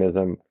hedging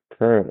mechanism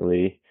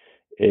currently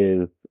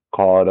is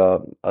called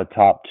a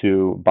top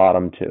two,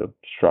 bottom two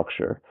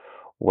structure,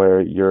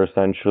 where you're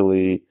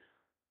essentially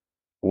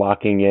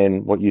locking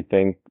in what you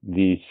think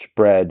the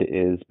spread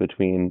is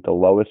between the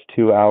lowest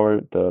 2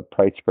 hours, the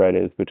price spread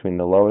is between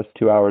the lowest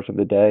 2 hours of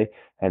the day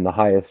and the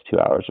highest 2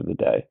 hours of the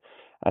day.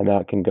 And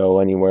that can go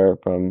anywhere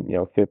from,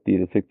 $50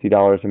 to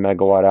 $60 a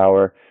megawatt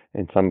hour,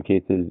 in some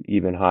cases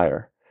even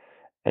higher.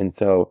 And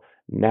so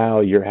now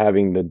you're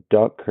having the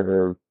duck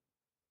curve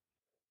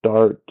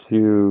start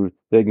to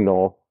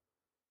signal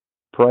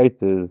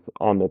prices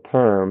on the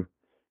term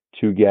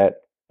to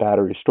get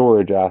battery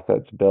storage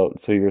assets built.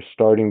 So you're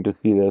starting to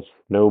see this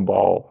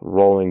snowball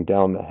rolling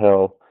down the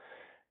hill.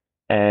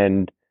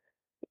 And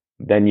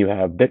then you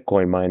have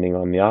Bitcoin mining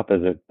on the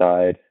opposite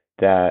side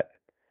that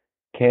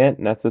can't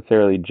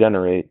necessarily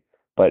generate,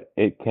 but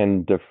it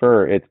can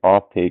defer its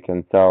offtake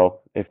and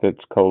sell if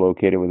it's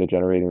co-located with a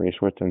generating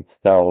resource and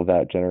sell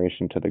that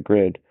generation to the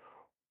grid,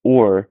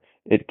 or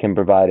it can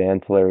provide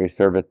ancillary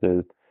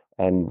services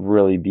and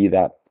really be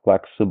that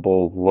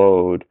flexible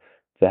load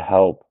to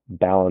help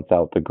balance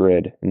out the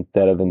grid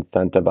instead of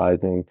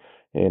incentivizing,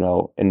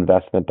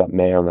 investment that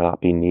may or may not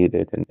be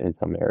needed in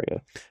some areas.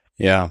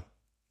 Yeah.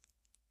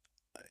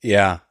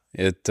 Yeah.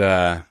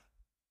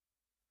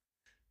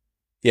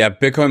 Yeah,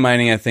 Bitcoin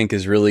mining, I think,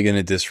 is really going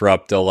to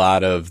disrupt a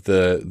lot of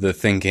the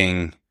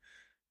thinking,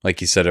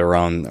 like you said,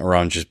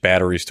 around just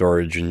battery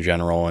storage in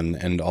general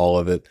and all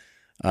of it.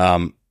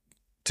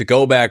 To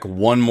go back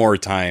one more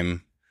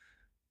time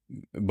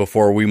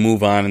before we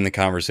move on in the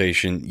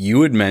conversation,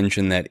 you had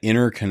mentioned that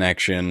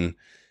interconnection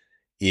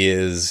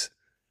is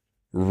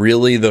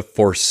really the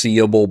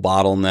foreseeable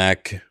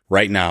bottleneck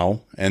right now,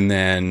 and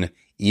then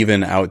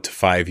even out to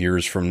 5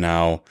 years from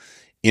now,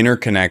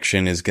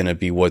 interconnection is going to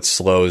be what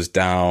slows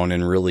down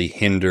and really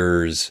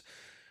hinders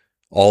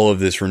all of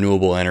this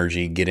renewable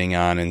energy getting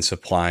on and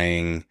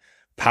supplying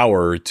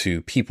power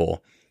to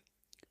people.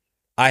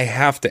 I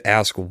have to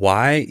ask,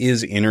 why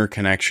is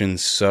interconnection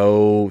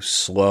so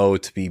slow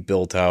to be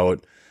built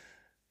out?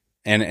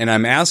 And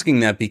I'm asking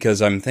that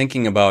because I'm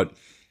thinking about,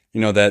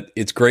 that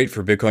it's great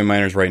for Bitcoin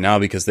miners right now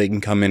because they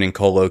can come in and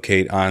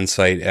co-locate on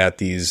site at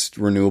these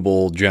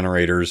renewable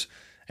generators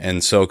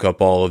and soak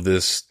up all of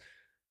this,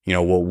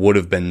 what would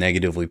have been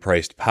negatively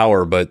priced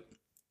power. But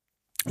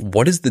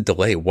what is the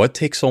delay? What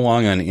takes so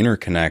long on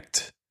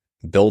interconnect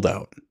build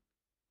out?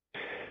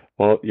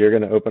 Well, you're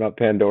going to open up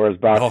Pandora's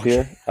box Okay.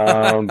 here,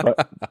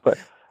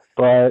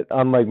 but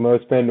unlike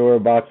most Pandora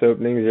box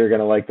openings, you're going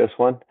to like this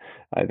one.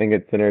 I think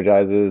it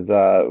synergizes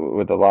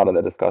with a lot of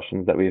the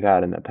discussions that we've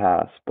had in the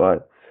past.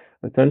 But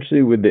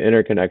essentially, with the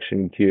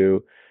interconnection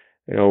queue,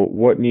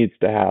 what needs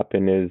to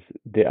happen is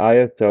the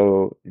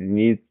ISO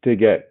needs to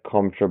get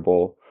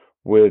comfortable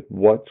with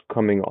what's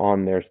coming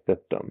on their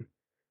system,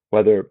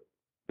 whether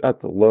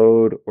that's a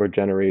load or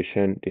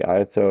generation. The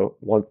ISO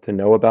wants to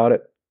know about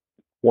it,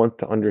 wants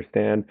to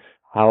understand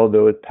how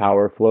those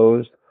power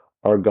flows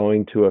are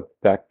going to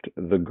affect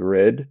the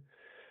grid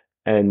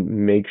and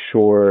make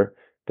sure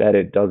that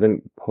it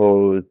doesn't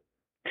pose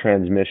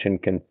transmission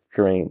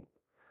constraints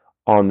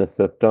on the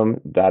system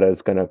that is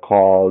going to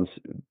cause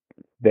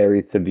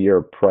very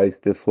severe price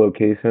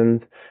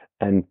dislocations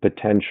and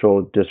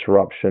potential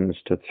disruptions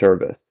to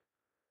service.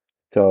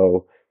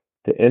 So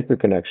the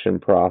interconnection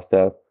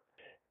process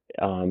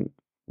um,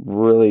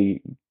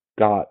 really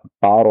got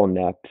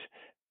bottlenecked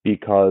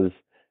because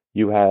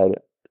you had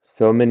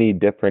so many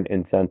different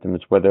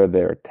incentives, whether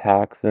they're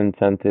tax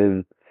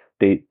incentives,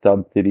 state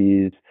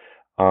subsidies,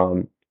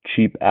 um,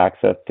 cheap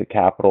access to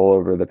capital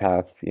over the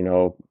past,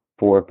 4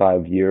 or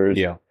 5 years,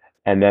 Yeah.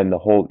 and then the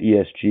whole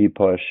ESG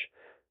push.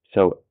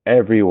 So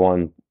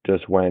everyone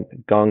just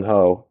went gung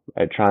ho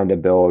at trying to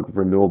build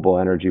renewable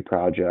energy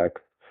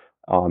projects,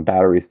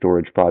 battery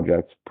storage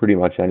projects, pretty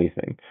much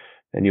anything.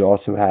 And you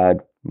also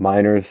had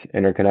miners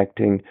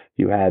interconnecting.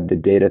 You had the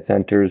data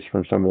centers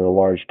from some of the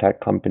large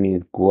tech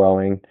companies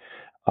growing.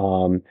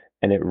 Um,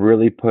 and it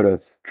really put a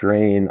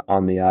strain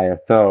on the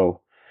ISO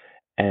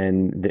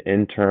and the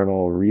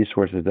internal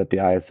resources at the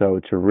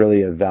ISO to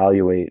really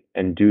evaluate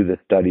and do the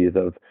studies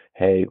of,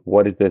 hey,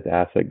 what is this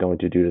asset going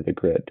to do to the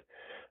grid?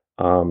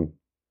 Um,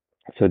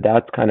 so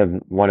that's kind of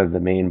one of the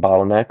main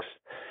bottlenecks.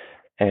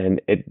 And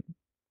it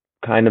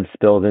kind of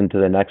spills into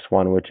the next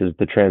one, which is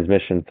the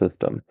transmission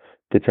system.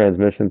 The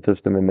transmission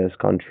system in this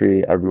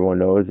country, everyone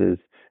knows,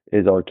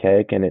 is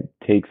archaic, and it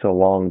takes a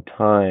long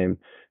time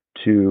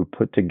to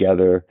put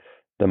together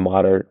the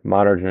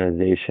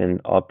modernization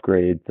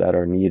upgrades that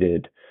are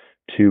needed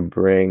to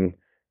bring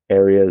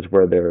areas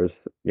where there's,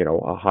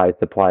 a high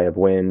supply of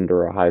wind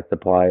or a high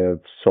supply of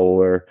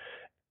solar,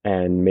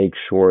 and make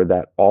sure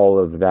that all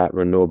of that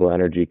renewable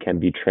energy can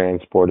be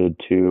transported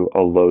to a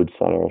load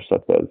center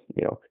such as,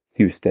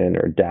 Houston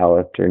or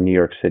Dallas or New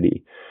York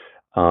City.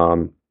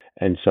 Um,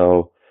 and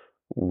so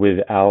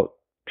without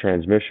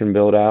transmission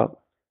build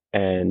out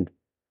and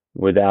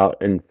without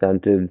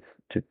incentives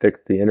to fix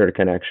the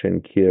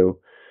interconnection queue,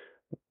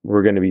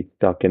 we're going to be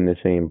stuck in the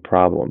same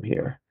problem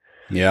here.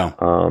 Yeah.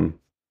 Um,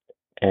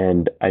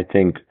 and I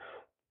think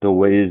the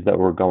ways that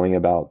we're going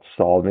about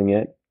solving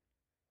it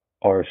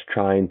are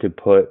trying to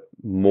put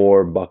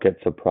more buckets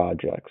of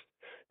projects.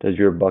 Does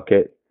your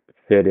bucket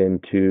fit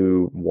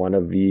into one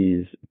of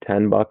these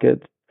 10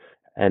 buckets?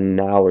 And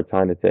now we're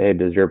trying to say, hey,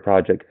 does your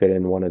project fit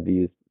in one of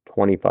these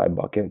 25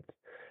 buckets?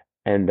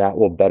 And that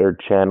will better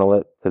channel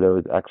it to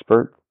those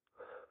experts.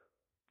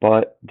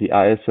 But the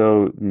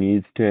ISO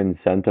needs to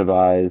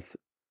incentivize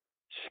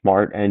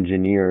smart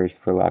engineers,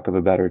 for lack of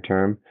a better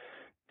term,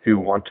 to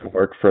want to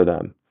work for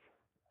them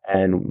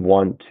and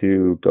want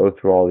to go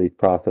through all these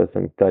process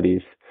and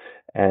studies.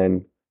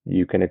 And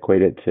you can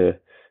equate it to,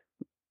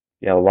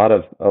 a lot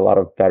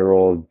of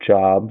federal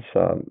jobs.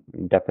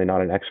 Definitely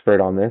not an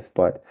expert on this,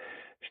 but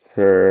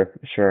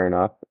sure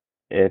enough,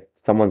 if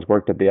someone's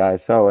worked at the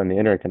ISO and the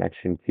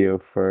interconnection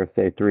queue for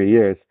say 3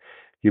 years,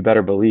 you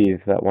better believe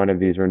that one of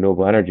these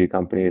renewable energy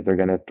companies are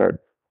going to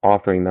start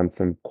offering them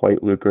some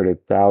quite lucrative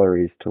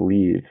salaries to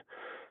leave.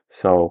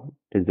 So,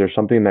 is there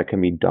something that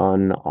can be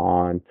done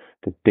on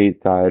the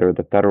state side or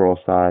the federal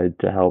side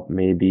to help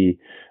maybe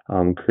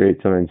create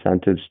some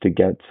incentives to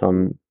get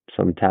some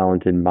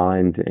talented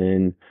minds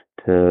in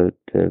to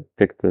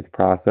fix this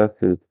process?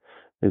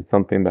 Is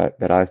something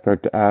that I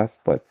start to ask.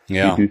 But you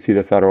Yeah. do see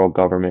the federal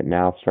government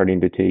now starting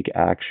to take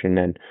action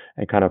and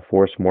kind of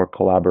force more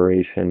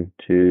collaboration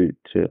to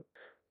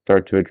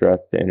start to address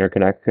the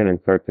interconnection and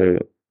start to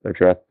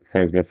address the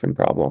transmission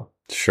problem.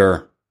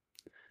 Sure.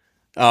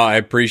 Oh, I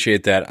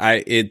appreciate that.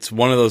 It's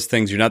one of those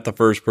things. You're not the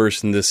first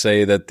person to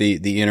say that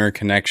the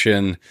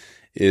interconnection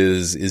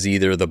is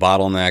either the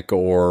bottleneck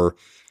or,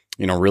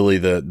 really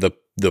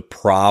the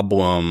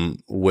problem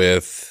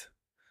with,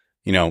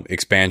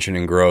 expansion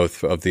and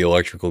growth of the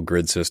electrical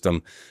grid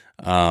system.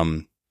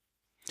 Um,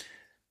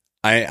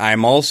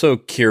 I'm also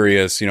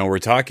curious, we're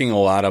talking a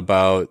lot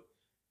about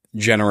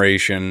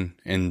generation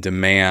and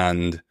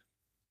demand,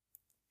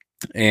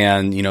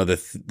 and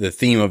the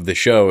theme of the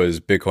show is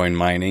Bitcoin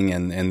mining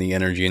and the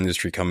energy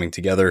industry coming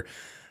together.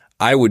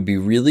 I would be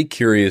really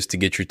curious to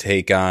get your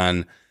take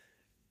on,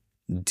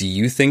 do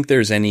you think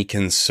there's any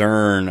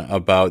concern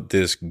about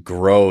this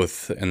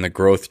growth and the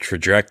growth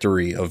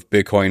trajectory of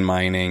Bitcoin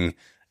mining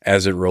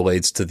as it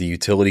relates to the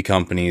utility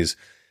companies,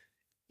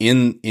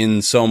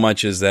 in so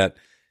much as that,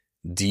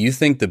 do you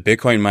think the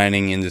Bitcoin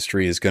mining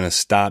industry is going to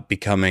stop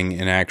becoming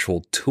an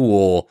actual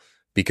tool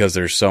because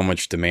there's so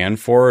much demand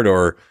for it,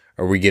 or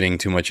are we getting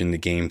too much into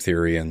game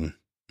theory and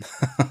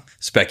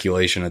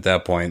speculation at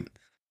that point?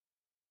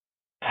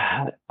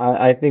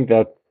 I think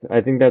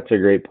that's a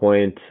great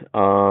point.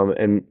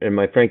 And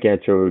my frank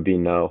answer would be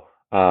no.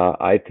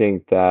 I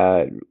think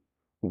that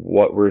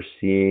what we're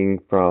seeing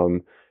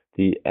from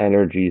the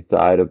energy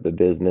side of the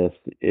business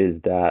is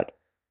that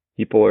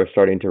people are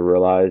starting to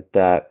realize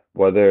that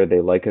whether they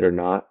like it or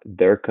not,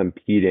 they're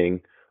competing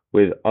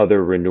with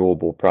other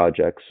renewable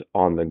projects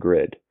on the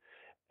grid.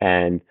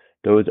 And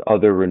those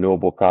other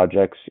renewable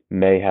projects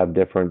may have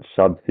different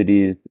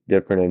subsidies,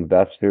 different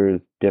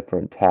investors,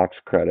 different tax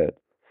credits.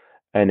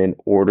 And in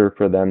order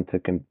for them to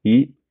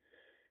compete,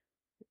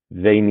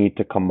 they need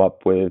to come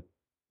up with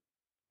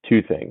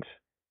two things: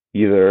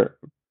 either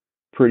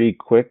pretty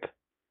quick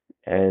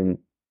and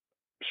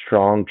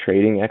strong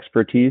trading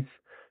expertise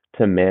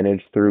to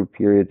manage through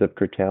periods of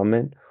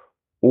curtailment,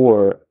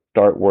 or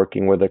start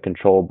working with a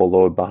controllable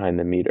load behind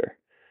the meter.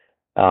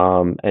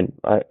 And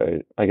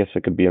I guess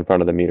it could be in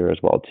front of the meter as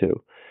well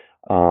too.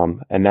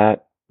 And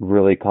that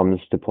really comes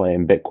to play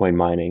in Bitcoin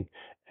mining.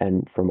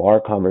 And from our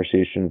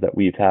conversations that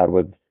we've had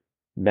with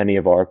many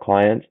of our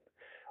clients,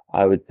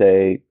 I would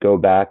say go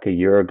back a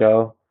year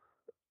ago.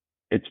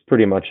 It's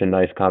pretty much a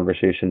nice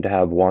conversation to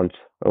have once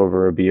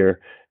over a beer,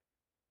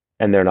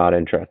 and they're not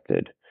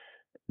interested.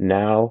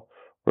 Now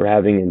we're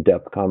having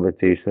in-depth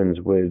conversations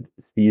with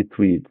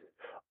C-suites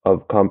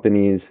of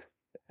companies,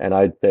 and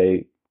I'd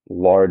say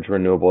large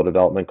renewable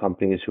development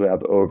companies who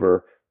have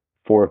over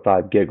 4 or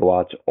 5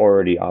 gigawatts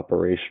already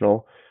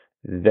operational.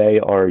 They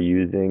are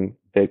using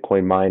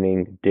Bitcoin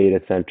mining, data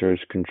centers,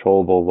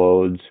 controllable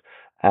loads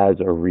as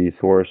a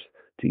resource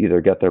to either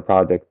get their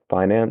project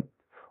financed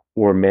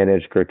or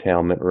manage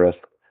curtailment risk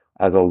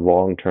as a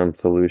long-term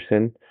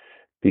solution,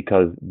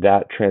 because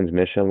that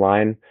transmission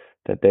line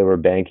that they were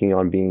banking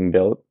on being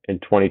built in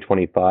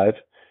 2025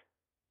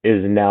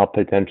 is now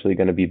potentially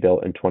going to be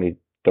built in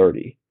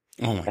 2030.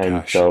 Oh my And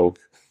gosh. so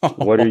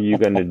what are you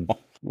going to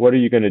what are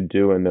you going to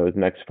do in those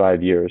next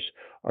 5 years?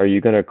 Are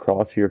you going to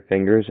cross your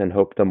fingers and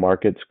hope the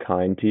market's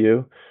kind to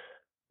you?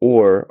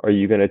 Or are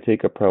you going to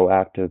take a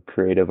proactive,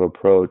 creative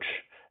approach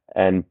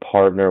and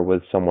partner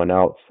with someone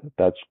else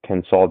that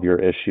can solve your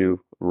issue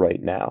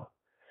right now.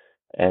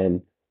 And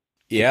to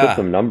put Yeah.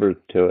 some numbers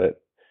to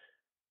it,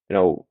 you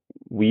know,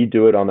 we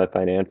do it on the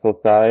financial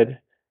side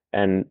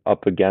and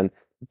up against,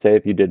 say,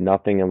 if you did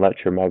nothing and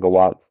let your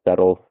megawatts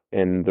settle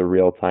in the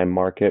real time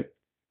market,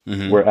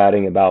 Hmm. we're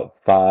adding about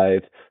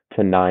 $5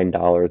 to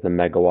 $9 a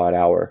megawatt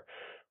hour,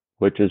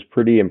 which is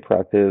pretty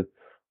impressive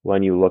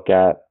when you look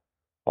at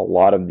a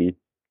lot of these,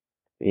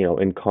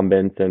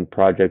 incumbents and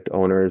project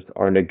owners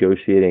are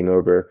negotiating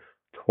over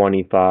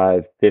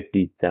 25,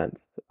 50 cents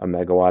a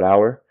megawatt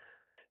hour.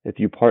 If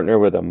you partner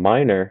with a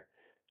miner,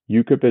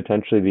 you could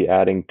potentially be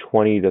adding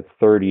 $20 to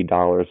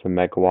 $30 a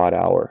megawatt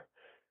hour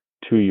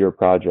to your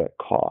project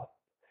cost.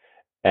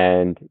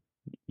 And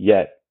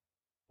yet,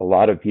 a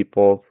lot of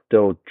people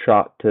still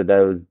trot to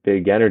those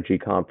big energy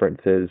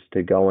conferences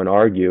to go and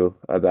argue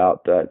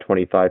about that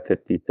 25,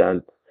 50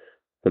 cents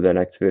for the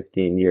next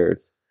 15 years.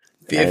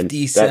 And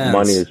 50 that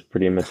money cents. is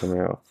pretty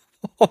immaterial.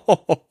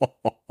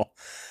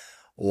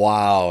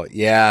 Wow.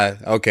 Yeah.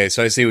 Okay.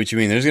 So I see what you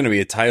mean. There's going to be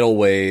a tidal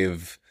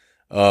wave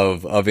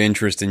of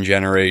interest in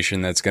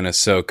generation that's going to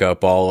soak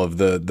up all of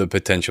the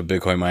potential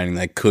Bitcoin mining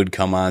that could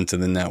come onto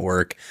the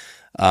network.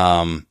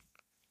 Um,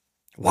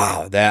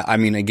 wow. That, I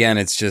mean, again,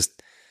 it's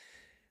just,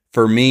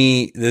 for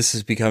me, this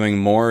is becoming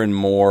more and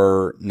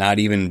more not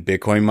even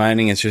Bitcoin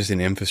mining. It's just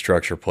an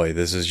infrastructure play.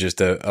 This is just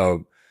a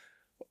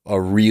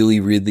really,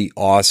 really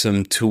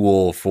awesome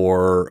tool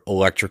for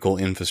electrical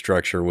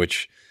infrastructure,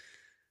 which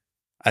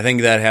I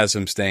think that has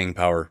some staying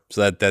power.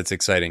 So that's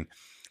exciting.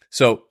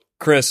 So,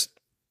 Chris,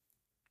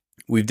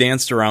 we've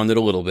danced around it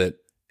a little bit,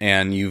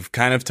 and you've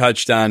kind of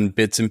touched on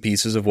bits and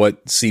pieces of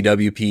what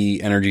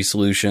CWP Energy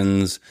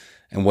Solutions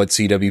and what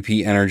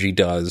CWP Energy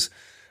does.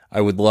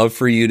 I would love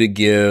for you to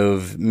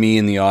give me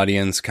and the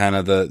audience kind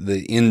of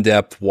the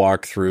in-depth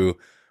walkthrough.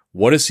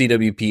 What does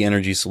CWP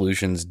Energy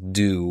Solutions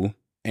do,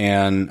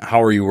 and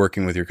how are you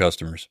working with your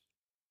customers?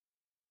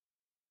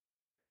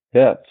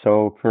 Yeah,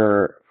 so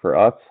for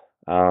us,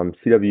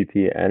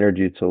 CWP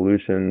Energy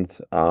Solutions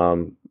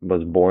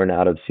was born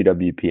out of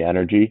CWP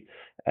Energy.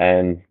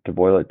 And to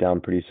boil it down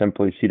pretty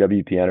simply,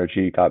 CWP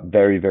Energy got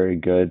very, very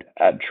good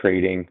at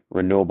trading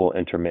renewable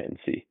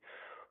intermittency.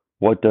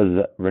 What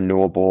does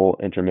renewable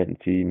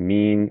intermittency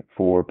mean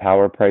for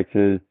power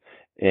prices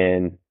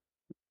in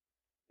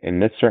in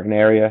this certain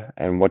area,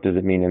 and what does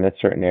it mean in this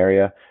certain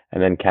area,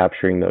 and then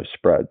capturing those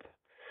spreads.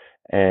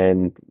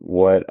 And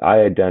what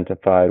I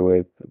identified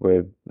with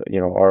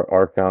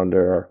our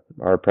founder,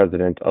 our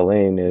president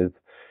Elaine, is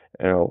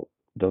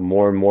the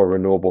more and more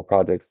renewable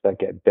projects that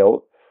get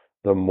built,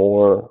 the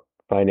more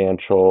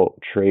financial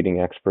trading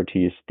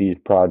expertise these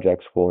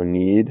projects will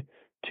need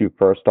to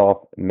first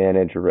off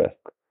manage risk.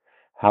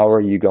 How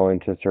are you going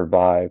to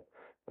survive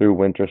through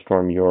Winter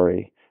Storm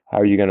Uri? How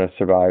are you going to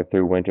survive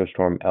through Winter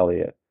Storm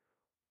Elliott?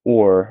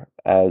 Or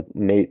as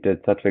Nate did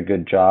such a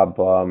good job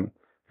from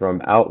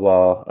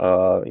Outlaw,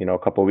 a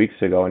couple of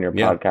weeks ago on your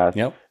Yeah. podcast,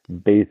 Yep.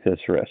 basis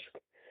risk.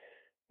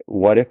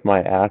 What if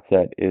my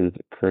asset is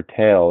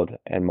curtailed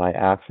and my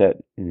asset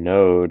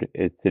node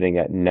is sitting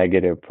at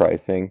negative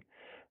pricing,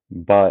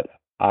 but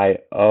I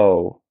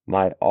owe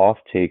my off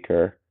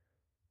taker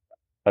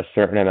a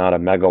certain amount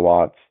of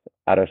megawatts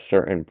at a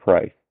certain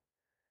price?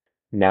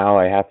 Now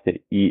I have to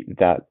eat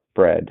that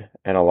spread.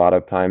 And a lot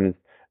of times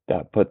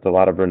that puts a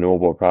lot of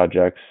renewable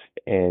projects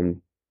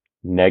in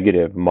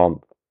negative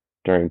months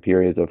during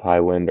periods of high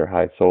wind or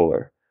high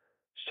solar.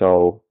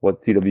 So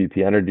what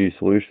CWP Energy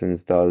Solutions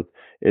does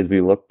is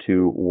we look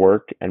to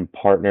work and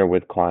partner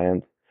with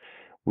clients.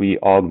 We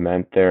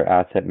augment their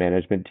asset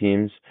management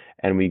teams,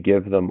 and we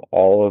give them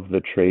all of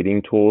the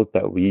trading tools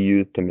that we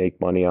use to make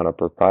money on a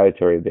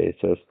proprietary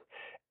basis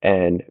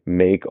and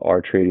make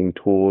our trading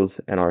tools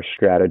and our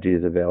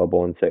strategies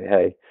available and say,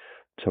 hey,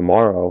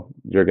 tomorrow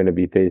you're going to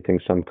be facing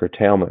some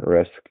curtailment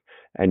risk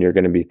and you're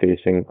going to be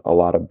facing a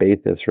lot of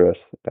basis risk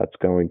that's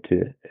going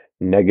to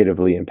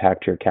negatively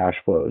impact your cash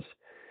flows.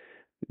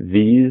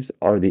 These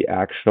are the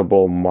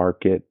actionable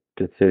market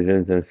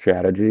decisions and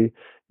strategy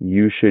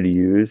you should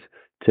use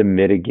to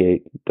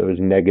mitigate those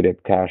negative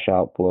cash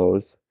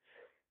outflows,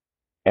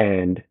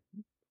 and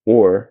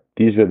or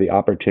these are the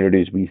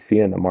opportunities we see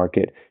in the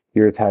market.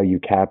 Here's how you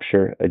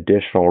capture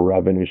additional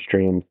revenue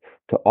streams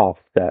to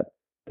offset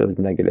those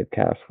negative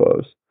cash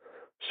flows.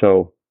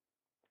 So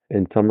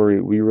in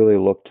summary, we really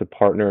look to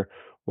partner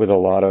with a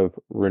lot of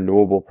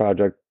renewable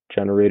project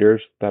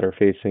generators that are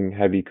facing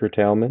heavy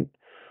curtailment,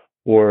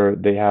 or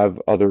they have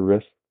other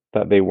risks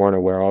that they weren't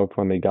aware of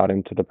when they got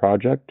into the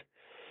project.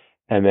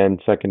 And then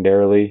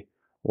secondarily,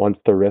 once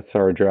the risks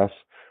are addressed,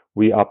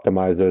 we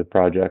optimize those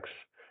projects.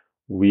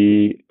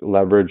 We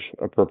leverage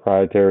a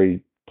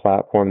proprietary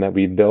platform that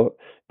we built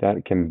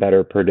that can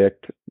better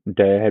predict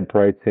day ahead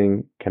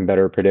pricing, can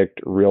better predict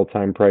real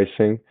time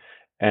pricing,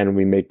 and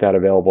we make that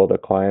available to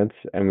clients.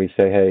 And we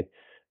say, hey,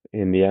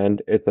 in the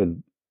end, it's a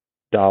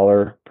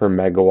dollar per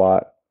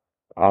megawatt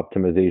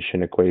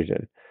optimization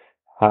equation.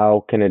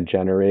 How can a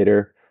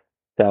generator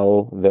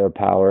sell their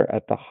power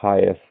at the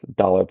highest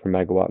dollar per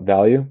megawatt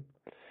value?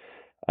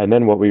 And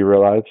then what we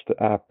realized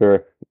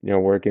after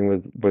working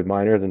with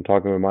miners and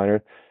talking with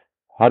miners,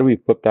 how do we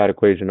flip that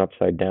equation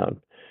upside down?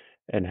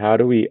 And how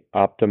do we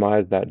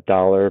optimize that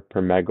dollar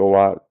per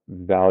megawatt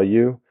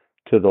value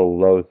to the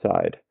low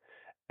side?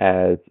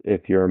 As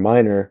if you're a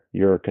miner,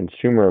 you're a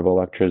consumer of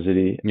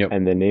electricity, Yep.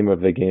 and the name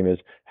of the game is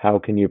how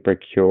can you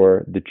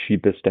procure the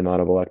cheapest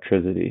amount of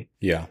electricity?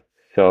 Yeah.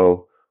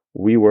 So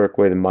we work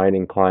with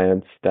mining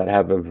clients that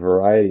have a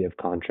variety of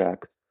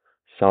contracts,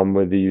 some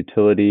with the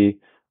utility,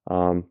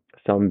 um,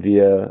 some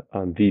via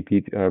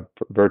VP,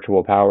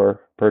 virtual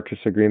power purchase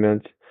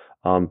agreements,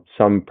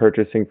 some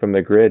purchasing from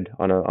the grid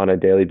on a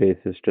daily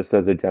basis, just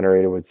as a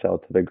generator would sell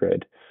to the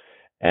grid.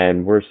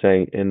 And we're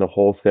saying in the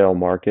wholesale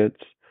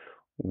markets,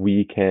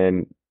 we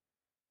can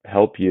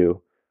help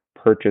you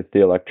purchase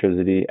the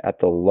electricity at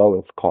the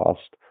lowest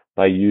cost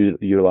by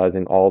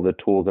utilizing all the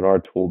tools in our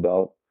tool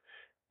belt.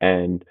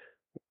 And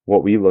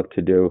what we look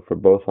to do for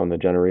both on the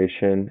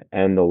generation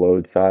and the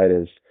load side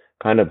is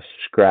kind of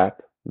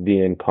scrap the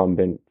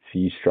incumbent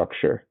fee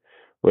structure,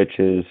 which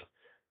is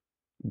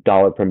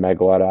dollar per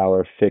megawatt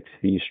hour fixed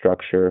fee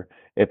structure.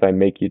 If I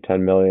make you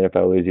 10 million, if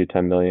I lose you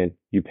 10 million,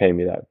 you pay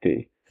me that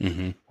fee.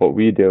 Mm-hmm. What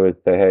we do is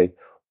say, hey,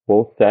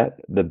 we'll set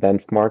the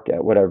benchmark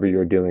at whatever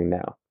you're doing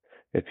now.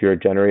 If you're a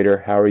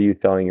generator, how are you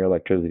selling your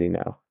electricity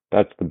now?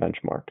 That's the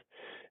benchmark.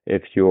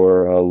 If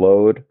you're a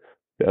load,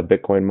 a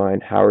Bitcoin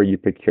mine, how are you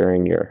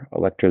procuring your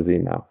electricity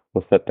now?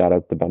 We'll set that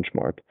as the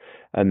benchmark.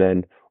 And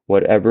then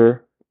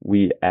whatever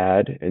we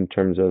add in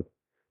terms of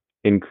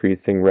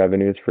increasing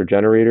revenues for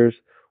generators,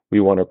 we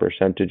want a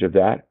percentage of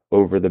that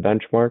over the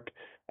benchmark.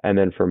 And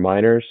then for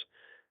miners,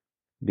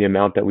 the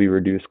amount that we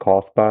reduce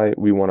cost by,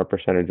 we want a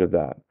percentage of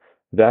that.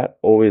 That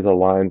always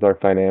aligns our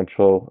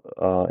financial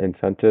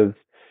incentives.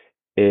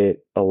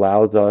 It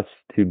allows us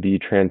to be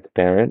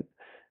transparent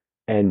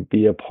and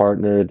be a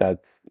partner that's,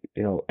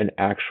 an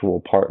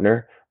actual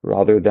partner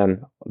rather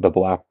than the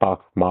black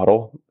box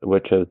model,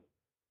 which has,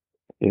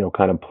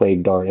 kind of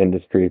plagued our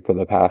industry for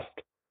the past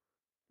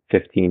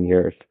 15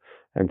 years.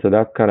 And so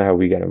that's kind of how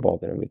we get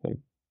involved in everything.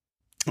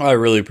 I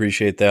really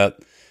appreciate that.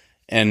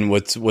 And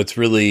what's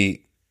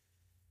really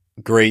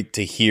great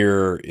to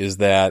hear is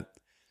that,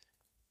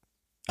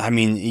 I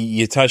mean,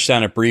 you touched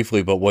on it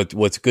briefly, but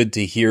what's good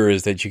to hear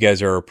is that you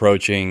guys are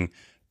approaching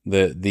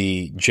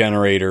the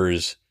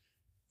generators,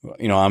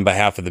 on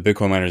behalf of the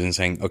Bitcoin miners and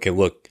saying, okay,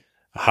 look,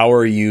 how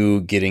are you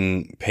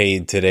getting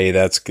paid today?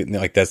 That's the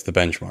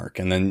benchmark.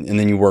 And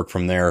then you work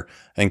from there.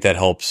 I think that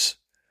helps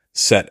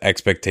set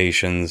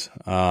expectations.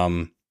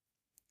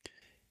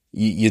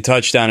 You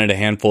touched on it a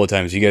handful of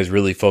times. You guys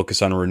really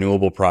focus on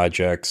renewable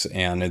projects,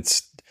 and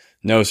it's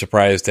no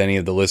surprise to any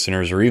of the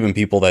listeners or even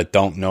people that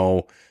don't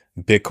know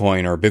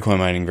Bitcoin or Bitcoin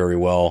mining very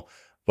well.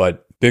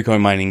 But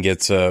Bitcoin mining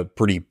gets a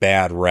pretty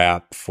bad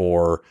rap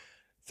for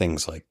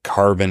things like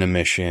carbon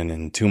emission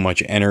and too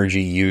much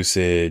energy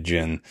usage.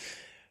 And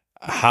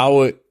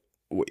how,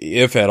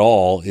 if at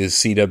all, is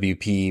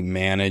CWP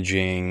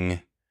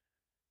managing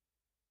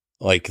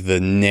like the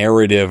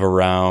narrative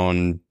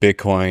around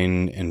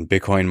Bitcoin and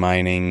Bitcoin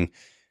mining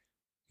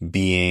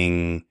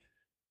being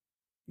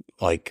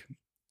like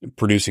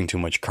producing too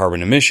much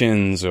carbon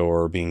emissions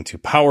or being too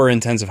power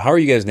intensive? How are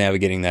you guys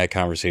navigating that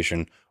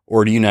conversation?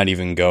 Or do you not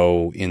even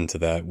go into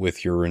that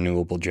with your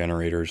renewable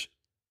generators?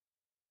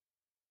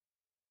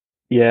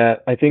 Yeah,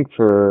 I think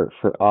for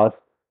us,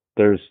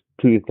 there's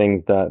two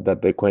things that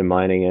Bitcoin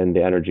mining and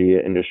the energy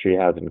industry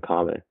has in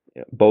common.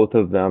 Both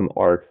of them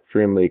are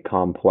extremely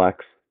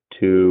complex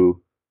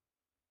to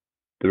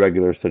the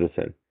regular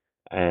citizen,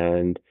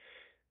 and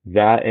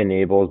that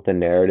enables the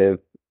narrative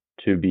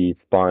to be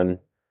spun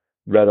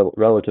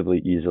relatively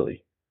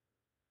easily.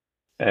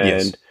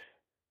 Yes.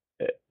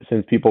 And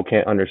since people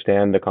can't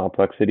understand the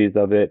complexities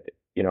of it,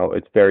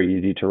 it's very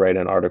easy to write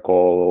an article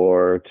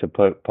or to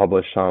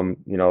publish some,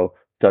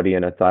 study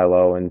in a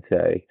silo and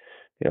say,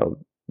 you know,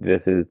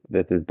 this is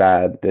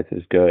bad, this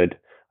is good.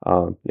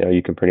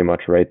 You can pretty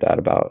much write that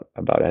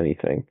about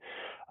anything.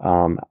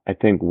 I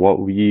think what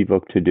we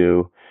look to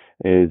do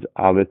is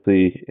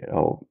obviously,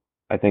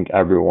 I think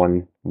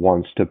everyone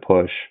wants to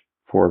push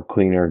for a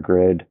cleaner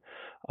grid,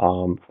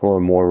 for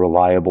a more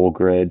reliable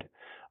grid,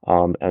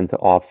 and to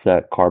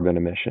offset carbon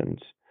emissions.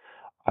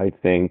 I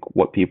think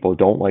what people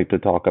don't like to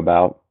talk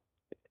about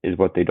is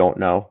what they don't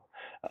know,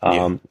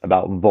 Yeah.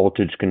 about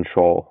voltage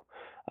control,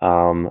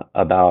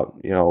 about,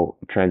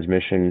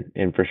 transmission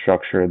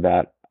infrastructure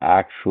that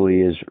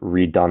actually is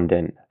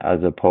redundant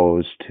as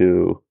opposed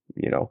to,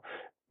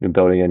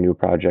 building a new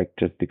project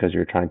just because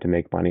you're trying to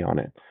make money on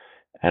it.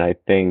 And I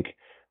think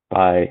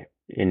by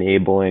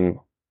enabling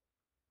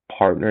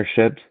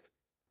partnerships,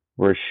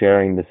 we're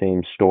sharing the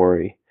same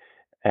story.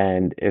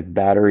 And if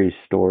battery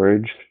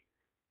storage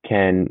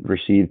can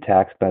receive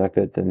tax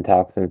benefits and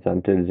tax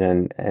incentives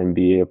and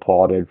be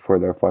applauded for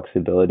their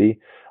flexibility,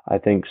 I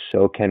think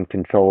so can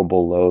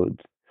controllable loads.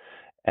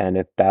 And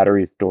if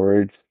battery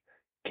storage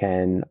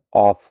can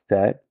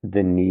offset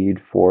the need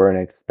for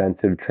an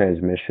expensive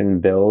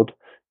transmission build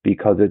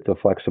because it's a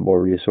flexible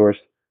resource,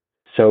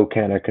 so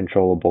can a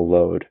controllable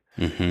load.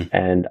 Mm-hmm.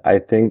 And I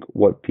think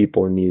what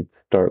people need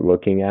start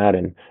looking at,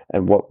 and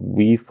what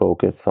we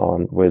focus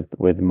on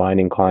with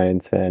mining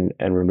clients and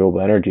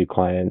renewable energy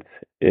clients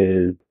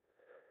is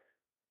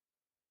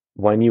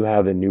when you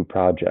have a new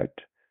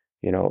project,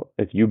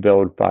 if you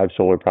build five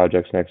solar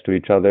projects next to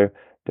each other,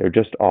 they're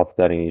just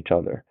offsetting each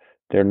other.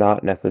 They're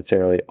not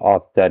necessarily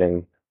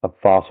offsetting a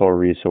fossil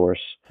resource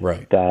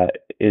Right. that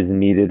is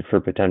needed for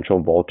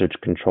potential voltage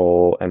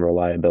control and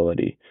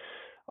reliability.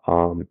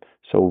 Um,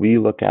 so we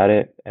look at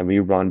it and we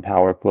run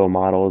power flow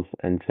models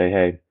and say,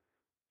 hey,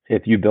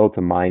 if you built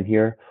a mine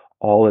here,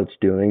 all it's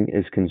doing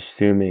is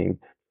consuming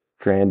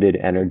stranded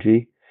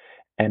energy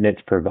and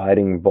it's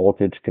providing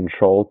voltage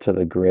control to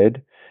the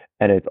grid,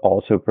 and it's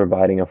also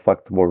providing a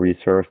flexible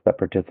resource that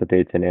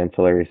participates in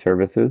ancillary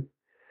services.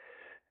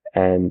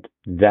 And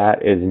that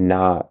is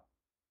not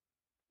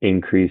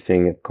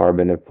increasing its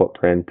carbon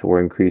footprint or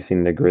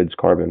increasing the grid's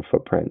carbon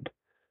footprint.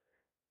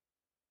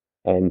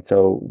 And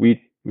so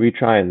we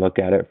try and look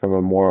at it from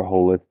a more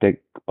holistic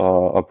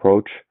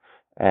approach.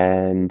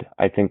 And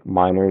I think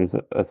miners,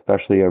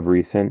 especially of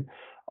recent,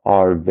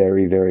 are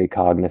very, very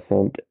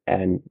cognizant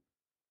and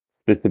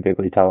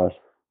specifically tell us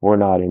we're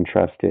not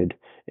interested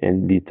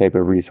in these type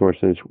of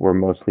resources. We're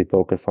mostly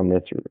focused on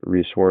this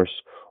resource.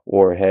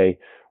 Or hey,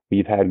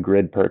 we've had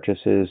grid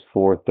purchases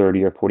for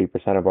 30 or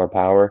 40% of our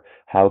power.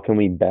 How can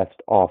we best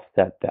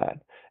offset that?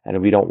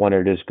 And we don't want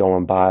to just go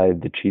and buy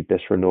the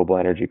cheapest renewable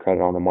energy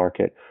credit on the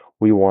market.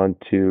 We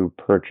want to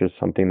purchase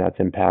something that's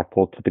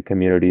impactful to the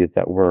communities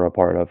that we're a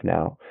part of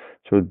now.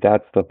 So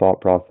that's the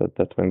thought process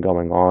that's been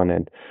going on,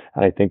 and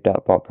I think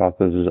that thought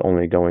process is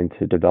only going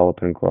to develop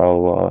and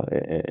grow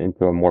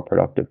into a more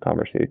productive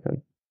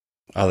conversation.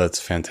 Oh, that's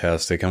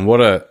fantastic. And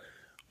what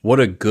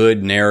a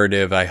good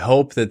narrative. I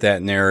hope that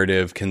that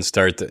narrative can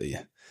start to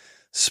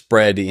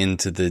spread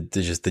into the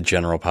just the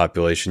general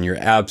population. You're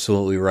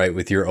absolutely right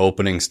with your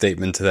opening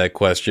statement to that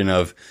question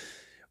of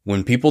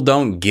when people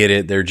don't get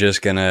it, they're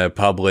just going to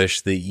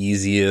publish the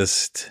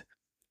easiest,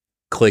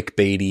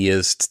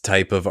 clickbaitiest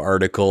type of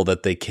article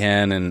that they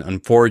can. And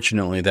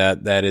unfortunately,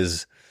 that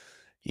is,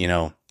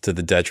 to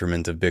the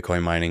detriment of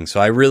Bitcoin mining.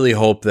 So I really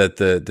hope that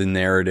the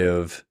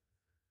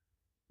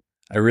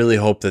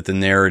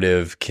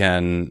narrative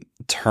can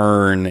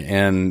turn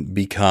and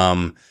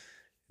become,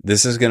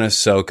 this is going to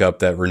soak up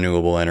that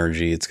renewable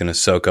energy. It's going to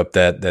soak up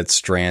that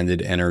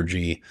stranded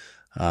energy.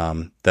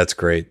 That's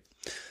great.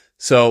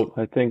 So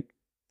I think,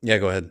 yeah,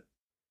 go ahead.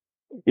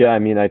 yeah, I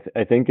mean, I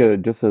think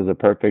just as a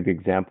perfect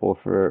example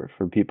for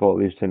people, at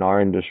least in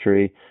our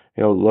industry,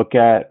 look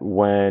at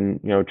when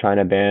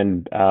China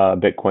banned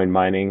Bitcoin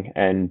mining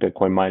and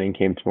Bitcoin mining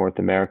came to North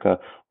America.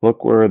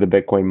 Look where the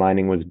Bitcoin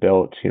mining was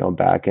built,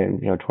 back in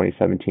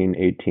 2017,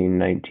 18,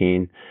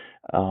 19.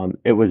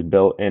 It was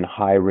built in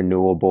high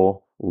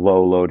renewable,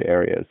 low load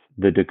areas,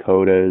 the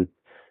Dakotas,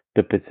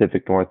 the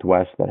Pacific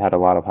Northwest that had a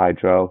lot of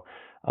hydro,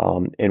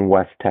 in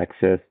West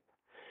Texas,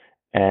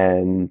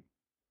 and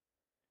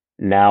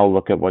now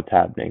look at what's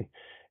happening.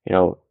 You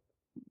know,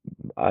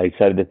 I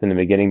said this in the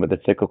beginning, but the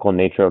cyclical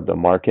nature of the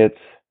markets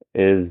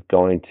is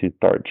going to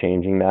start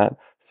changing that.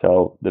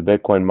 So the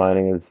Bitcoin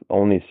mining is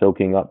only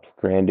soaking up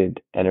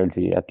stranded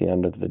energy at the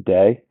end of the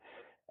day.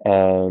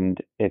 And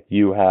if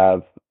you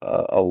have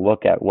a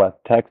look at West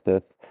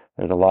Texas,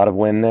 there's a lot of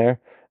wind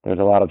there. There's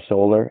a lot of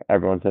solar.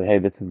 Everyone said, hey,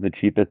 this is the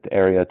cheapest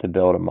area to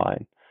build a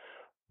mine.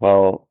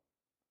 Well,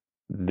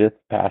 this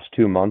past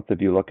 2 months,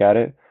 if you look at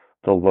it,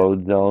 the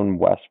load zone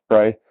west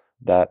price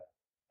that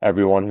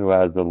everyone who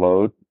has the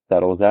load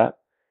settles at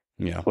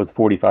Yeah. was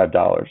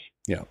 $45.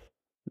 Yeah.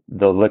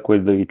 The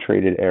liquidly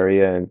traded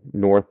area in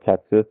North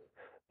Texas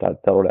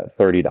that settled at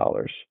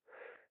 $30.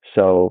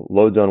 So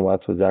load zone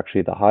west was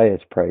actually the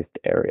highest priced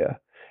area.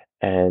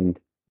 And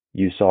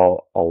you saw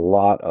a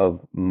lot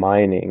of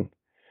mining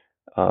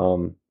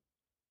um,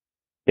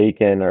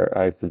 bacon, or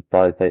I should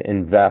probably say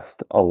invest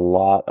a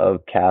lot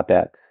of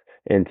capex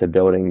into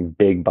building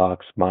big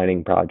box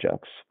mining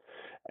projects.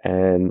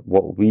 And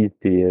what we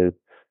see is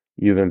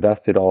you've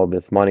invested all of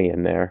this money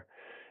in there,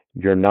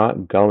 you're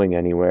not going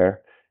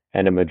anywhere,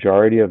 and a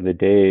majority of the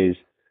days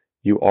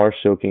you are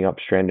soaking up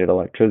stranded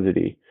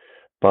electricity.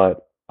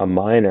 But a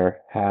miner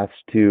has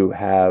to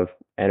have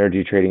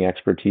energy trading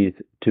expertise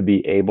to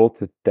be able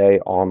to stay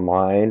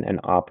online and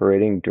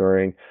operating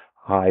during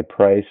high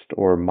priced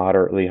or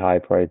moderately high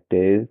priced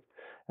days.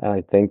 And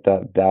I think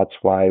that that's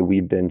why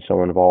we've been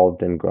so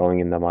involved in growing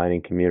in the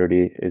mining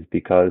community, is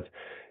because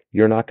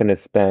you're not going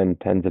to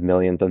spend tens of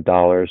millions of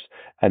dollars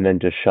and then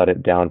just shut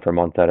it down for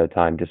months at a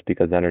time just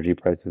because energy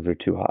prices are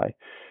too high.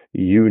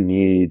 You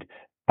need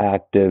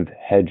active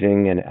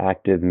hedging and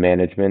active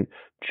management,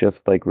 just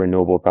like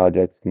renewable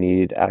projects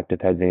need active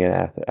hedging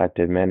and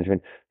active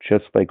management,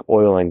 just like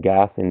oil and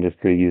gas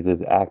industry uses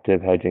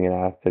active hedging and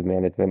active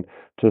management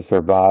to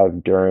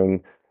survive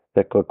during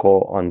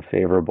cyclical,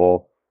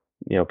 unfavorable,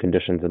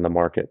 conditions in the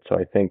market. So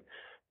I think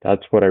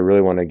that's what I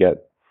really want to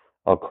get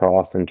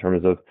across in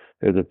terms of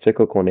there's a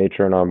cyclical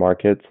nature in our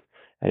markets,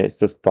 and it's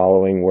just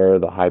following where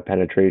the high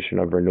penetration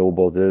of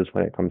renewables is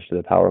when it comes to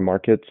the power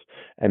markets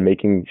and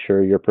making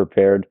sure you're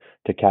prepared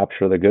to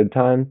capture the good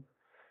times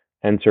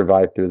and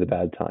survive through the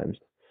bad times.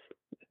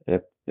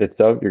 If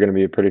so, you're going to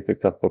be a pretty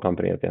successful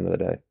company at the end of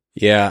the day.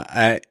 Yeah,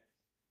 I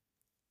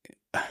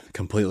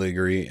completely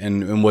agree.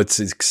 And what's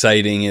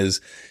exciting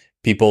is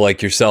people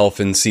like yourself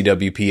and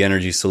CWP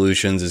Energy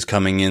Solutions is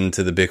coming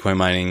into the Bitcoin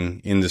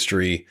mining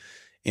industry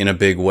in a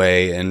big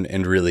way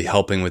and really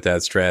helping with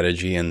that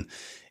strategy. And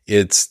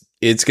it's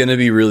going to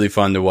be really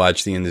fun to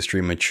watch the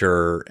industry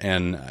mature.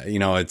 And,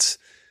 it's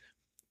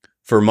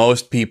for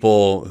most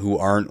people who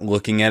aren't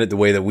looking at it the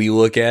way that we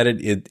look at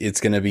it,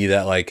 it's going to be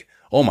that like,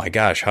 oh my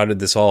gosh, how did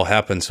this all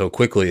happen so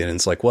quickly? And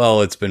it's like,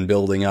 well, it's been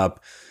building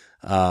up.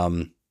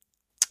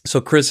 So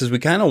Chris, as we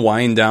kind of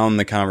wind down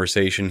the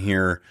conversation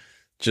here,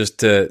 just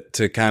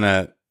to kind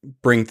of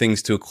bring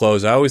things to a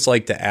close, I always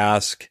like to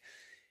ask,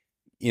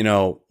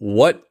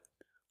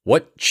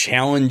 what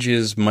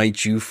challenges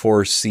might you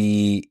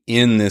foresee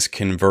in this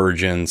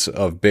convergence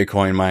of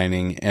Bitcoin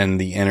mining and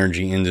the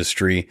energy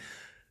industry?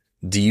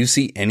 Do you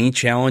see any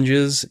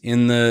challenges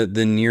in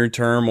the near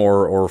term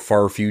or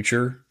far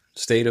future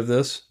state of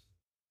this?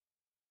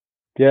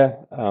 Yeah,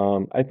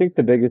 I think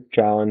the biggest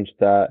challenge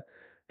that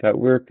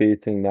we're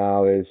facing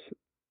now is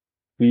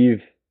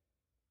we've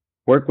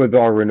worked with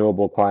our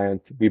renewable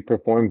clients. We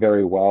perform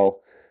very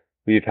well.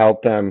 We've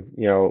helped them,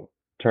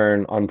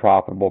 turn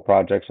unprofitable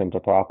projects into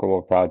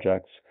profitable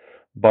projects,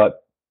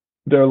 but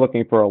they're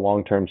looking for a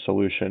long-term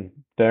solution.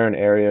 They're in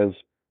areas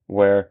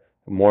where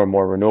more and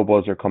more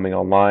renewables are coming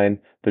online.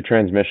 The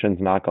transmission's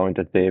not going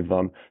to save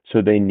them,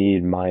 so they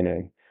need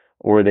mining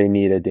or they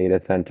need a data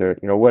center,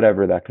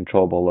 whatever that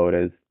controllable load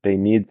is. They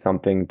need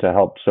something to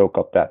help soak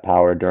up that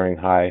power during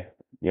high,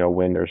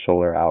 wind or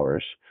solar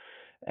hours.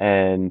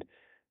 And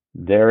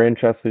they're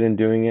interested in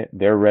doing it.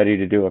 They're ready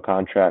to do a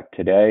contract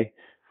today.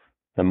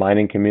 The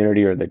mining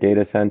community or the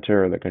data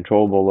center or the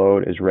controllable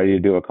load is ready to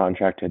do a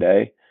contract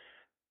today.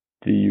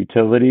 The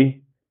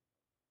utility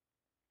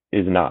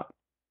is not.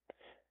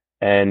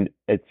 And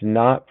it's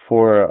not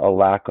for a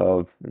lack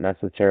of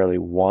necessarily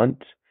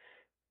want.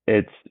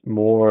 It's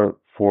more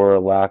for a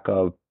lack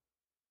of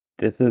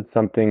this is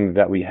something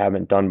that we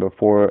haven't done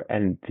before,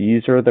 and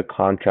these are the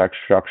contract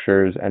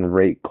structures and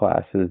rate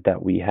classes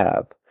that we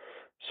have.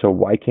 So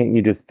why can't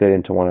you just fit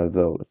into one of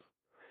those?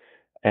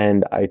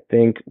 And I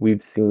think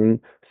we've seen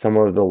some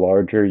of the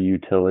larger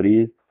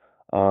utilities,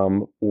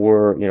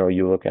 or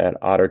you look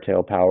at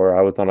Ottertail Power.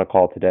 I was on a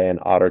call today, and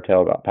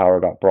Power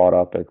got brought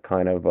up as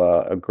kind of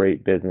a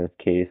great business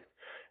case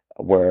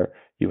where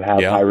you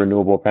have high Yeah.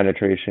 renewable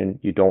penetration,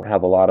 you don't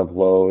have a lot of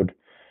load,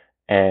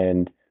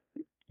 and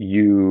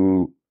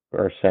you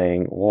are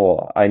saying,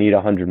 well, I need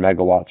 100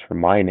 megawatts for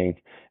mining.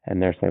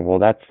 And they're saying, well,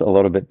 that's a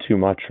little bit too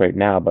much right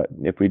now, but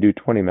if we do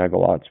 20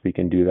 megawatts, we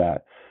can do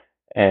that.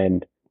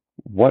 And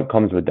what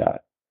comes with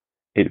that?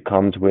 It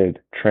comes with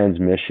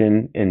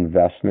transmission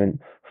investment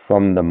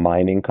from the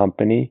mining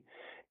company.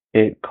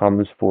 It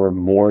comes for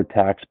more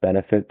tax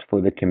benefits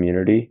for the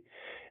community.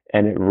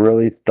 And it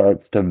really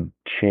starts to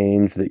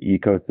change the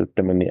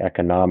ecosystem and the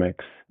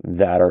economics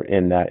that are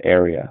in that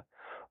area.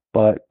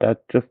 But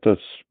that's just a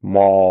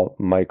small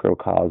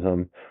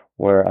microcosm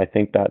where I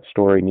think that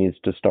story needs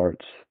to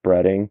start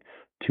spreading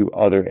to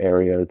other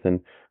areas and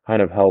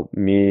kind of help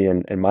me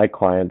and my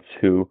clients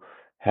who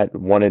had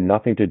wanted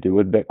nothing to do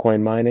with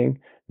Bitcoin mining.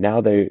 Now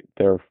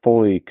they're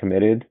fully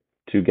committed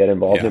to get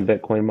involved Yeah. in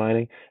Bitcoin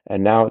mining.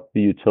 And now it's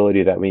the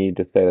utility that we need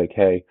to say like,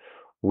 hey,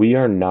 we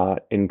are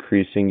not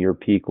increasing your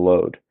peak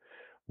load.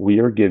 We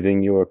are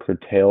giving you a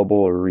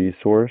curtailable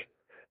resource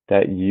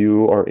that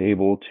you are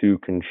able to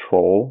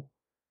control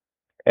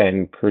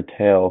and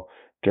curtail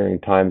during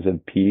times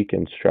of peak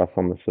and stress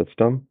on the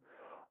system.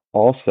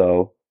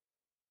 Also,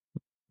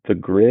 the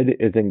grid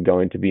isn't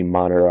going to be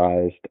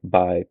modernized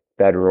by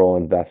federal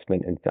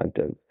investment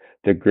incentives.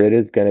 The grid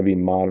is going to be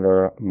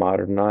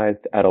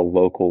modernized at a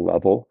local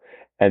level.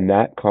 And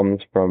that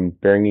comes from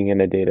bringing in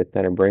a data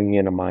center, bringing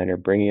in a miner,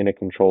 bringing in a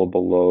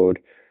controllable load,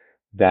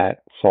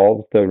 that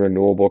solves the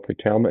renewable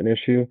curtailment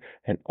issue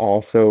and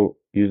also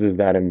uses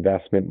that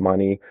investment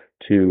money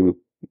to,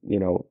 you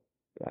know,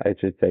 I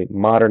should say,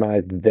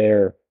 modernize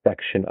their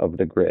section of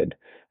the grid.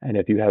 And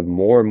if you have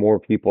more and more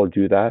people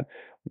do that,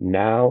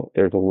 now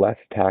there's less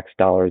tax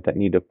dollars that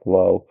need to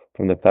flow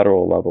from the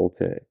federal level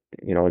to,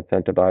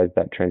 incentivize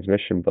that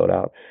transmission build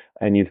out,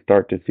 and you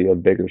start to see a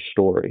bigger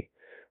story.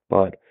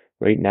 But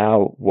right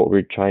now, what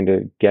we're trying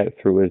to get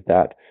through is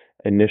that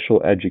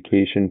initial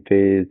education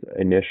phase,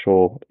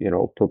 initial,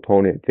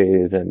 proponent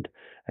phase, and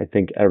I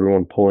think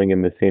everyone pulling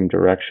in the same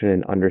direction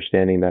and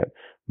understanding that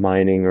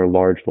mining or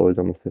large loads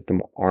on the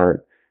system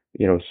aren't,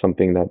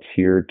 something that's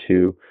here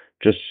to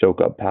just soak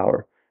up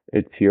power.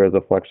 It's here as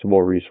a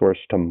flexible resource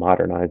to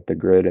modernize the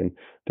grid, and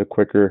the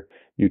quicker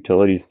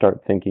utilities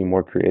start thinking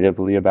more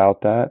creatively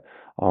about that,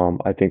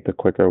 I think the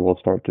quicker we'll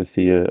start to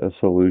see a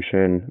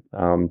solution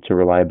to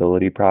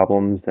reliability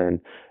problems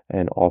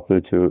and also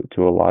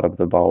to a lot of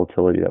the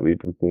volatility that we've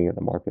been seeing in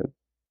the market.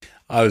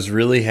 I was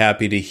really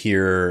happy to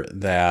hear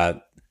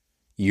that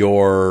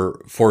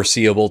your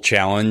foreseeable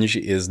challenge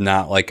is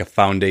not like a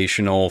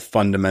foundational,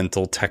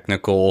 fundamental,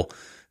 technical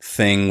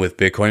thing with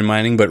Bitcoin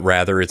mining, but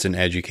rather it's an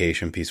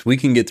education piece. We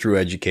can get through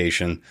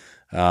education.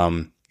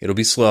 It'll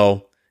be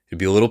slow. It'd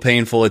be a little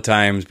painful at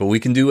times, but we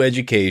can do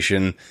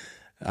education.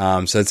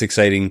 So that's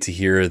exciting to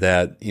hear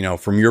that,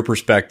 from your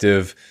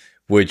perspective,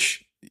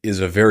 which is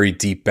a very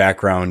deep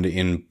background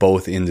in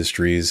both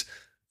industries,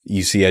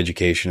 you see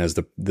education as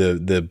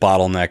the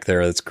bottleneck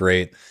there. That's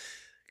great.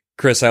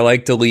 Chris, I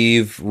like to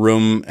leave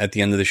room at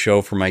the end of the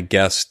show for my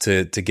guests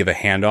to give a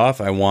handoff.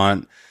 I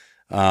want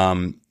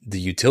the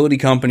utility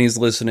companies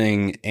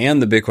listening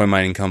and the Bitcoin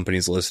mining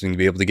companies listening to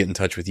be able to get in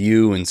touch with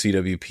you and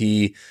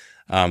CWP.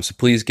 So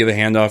please give a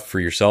handoff for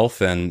yourself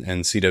and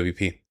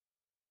CWP.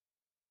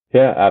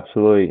 Yeah,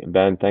 absolutely,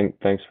 Ben.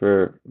 Thanks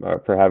for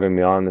having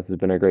me on. This has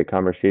been a great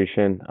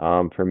conversation.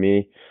 For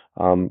me,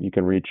 you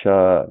can reach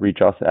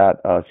us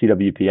at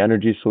CWP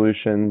Energy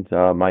Solutions.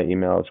 My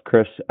email is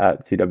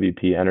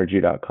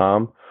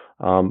chris@cwpenergy.com.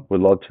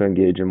 Would love to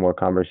engage in more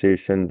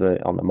conversations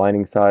on the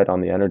mining side,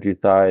 on the energy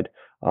side,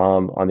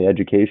 on the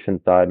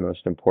education side,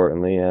 most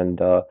importantly,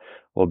 and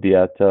we'll be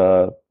at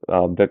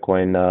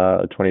Bitcoin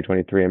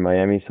 2023 in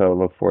Miami. So I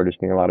look forward to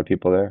seeing a lot of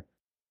people there.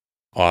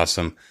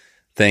 Awesome.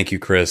 Thank you,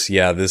 Chris.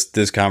 Yeah,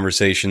 this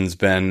conversation's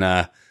been,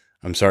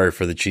 I'm sorry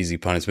for the cheesy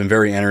pun. It's been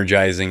very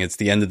energizing. It's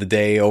the end of the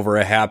day, over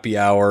a happy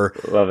hour.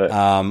 Love it.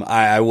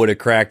 I would have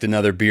cracked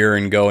another beer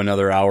and go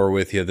another hour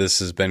with you. This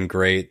has been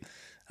great.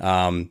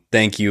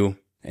 Thank you,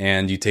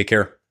 and you take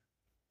care.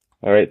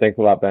 All right. Thanks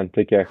a lot, Ben.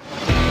 Take care.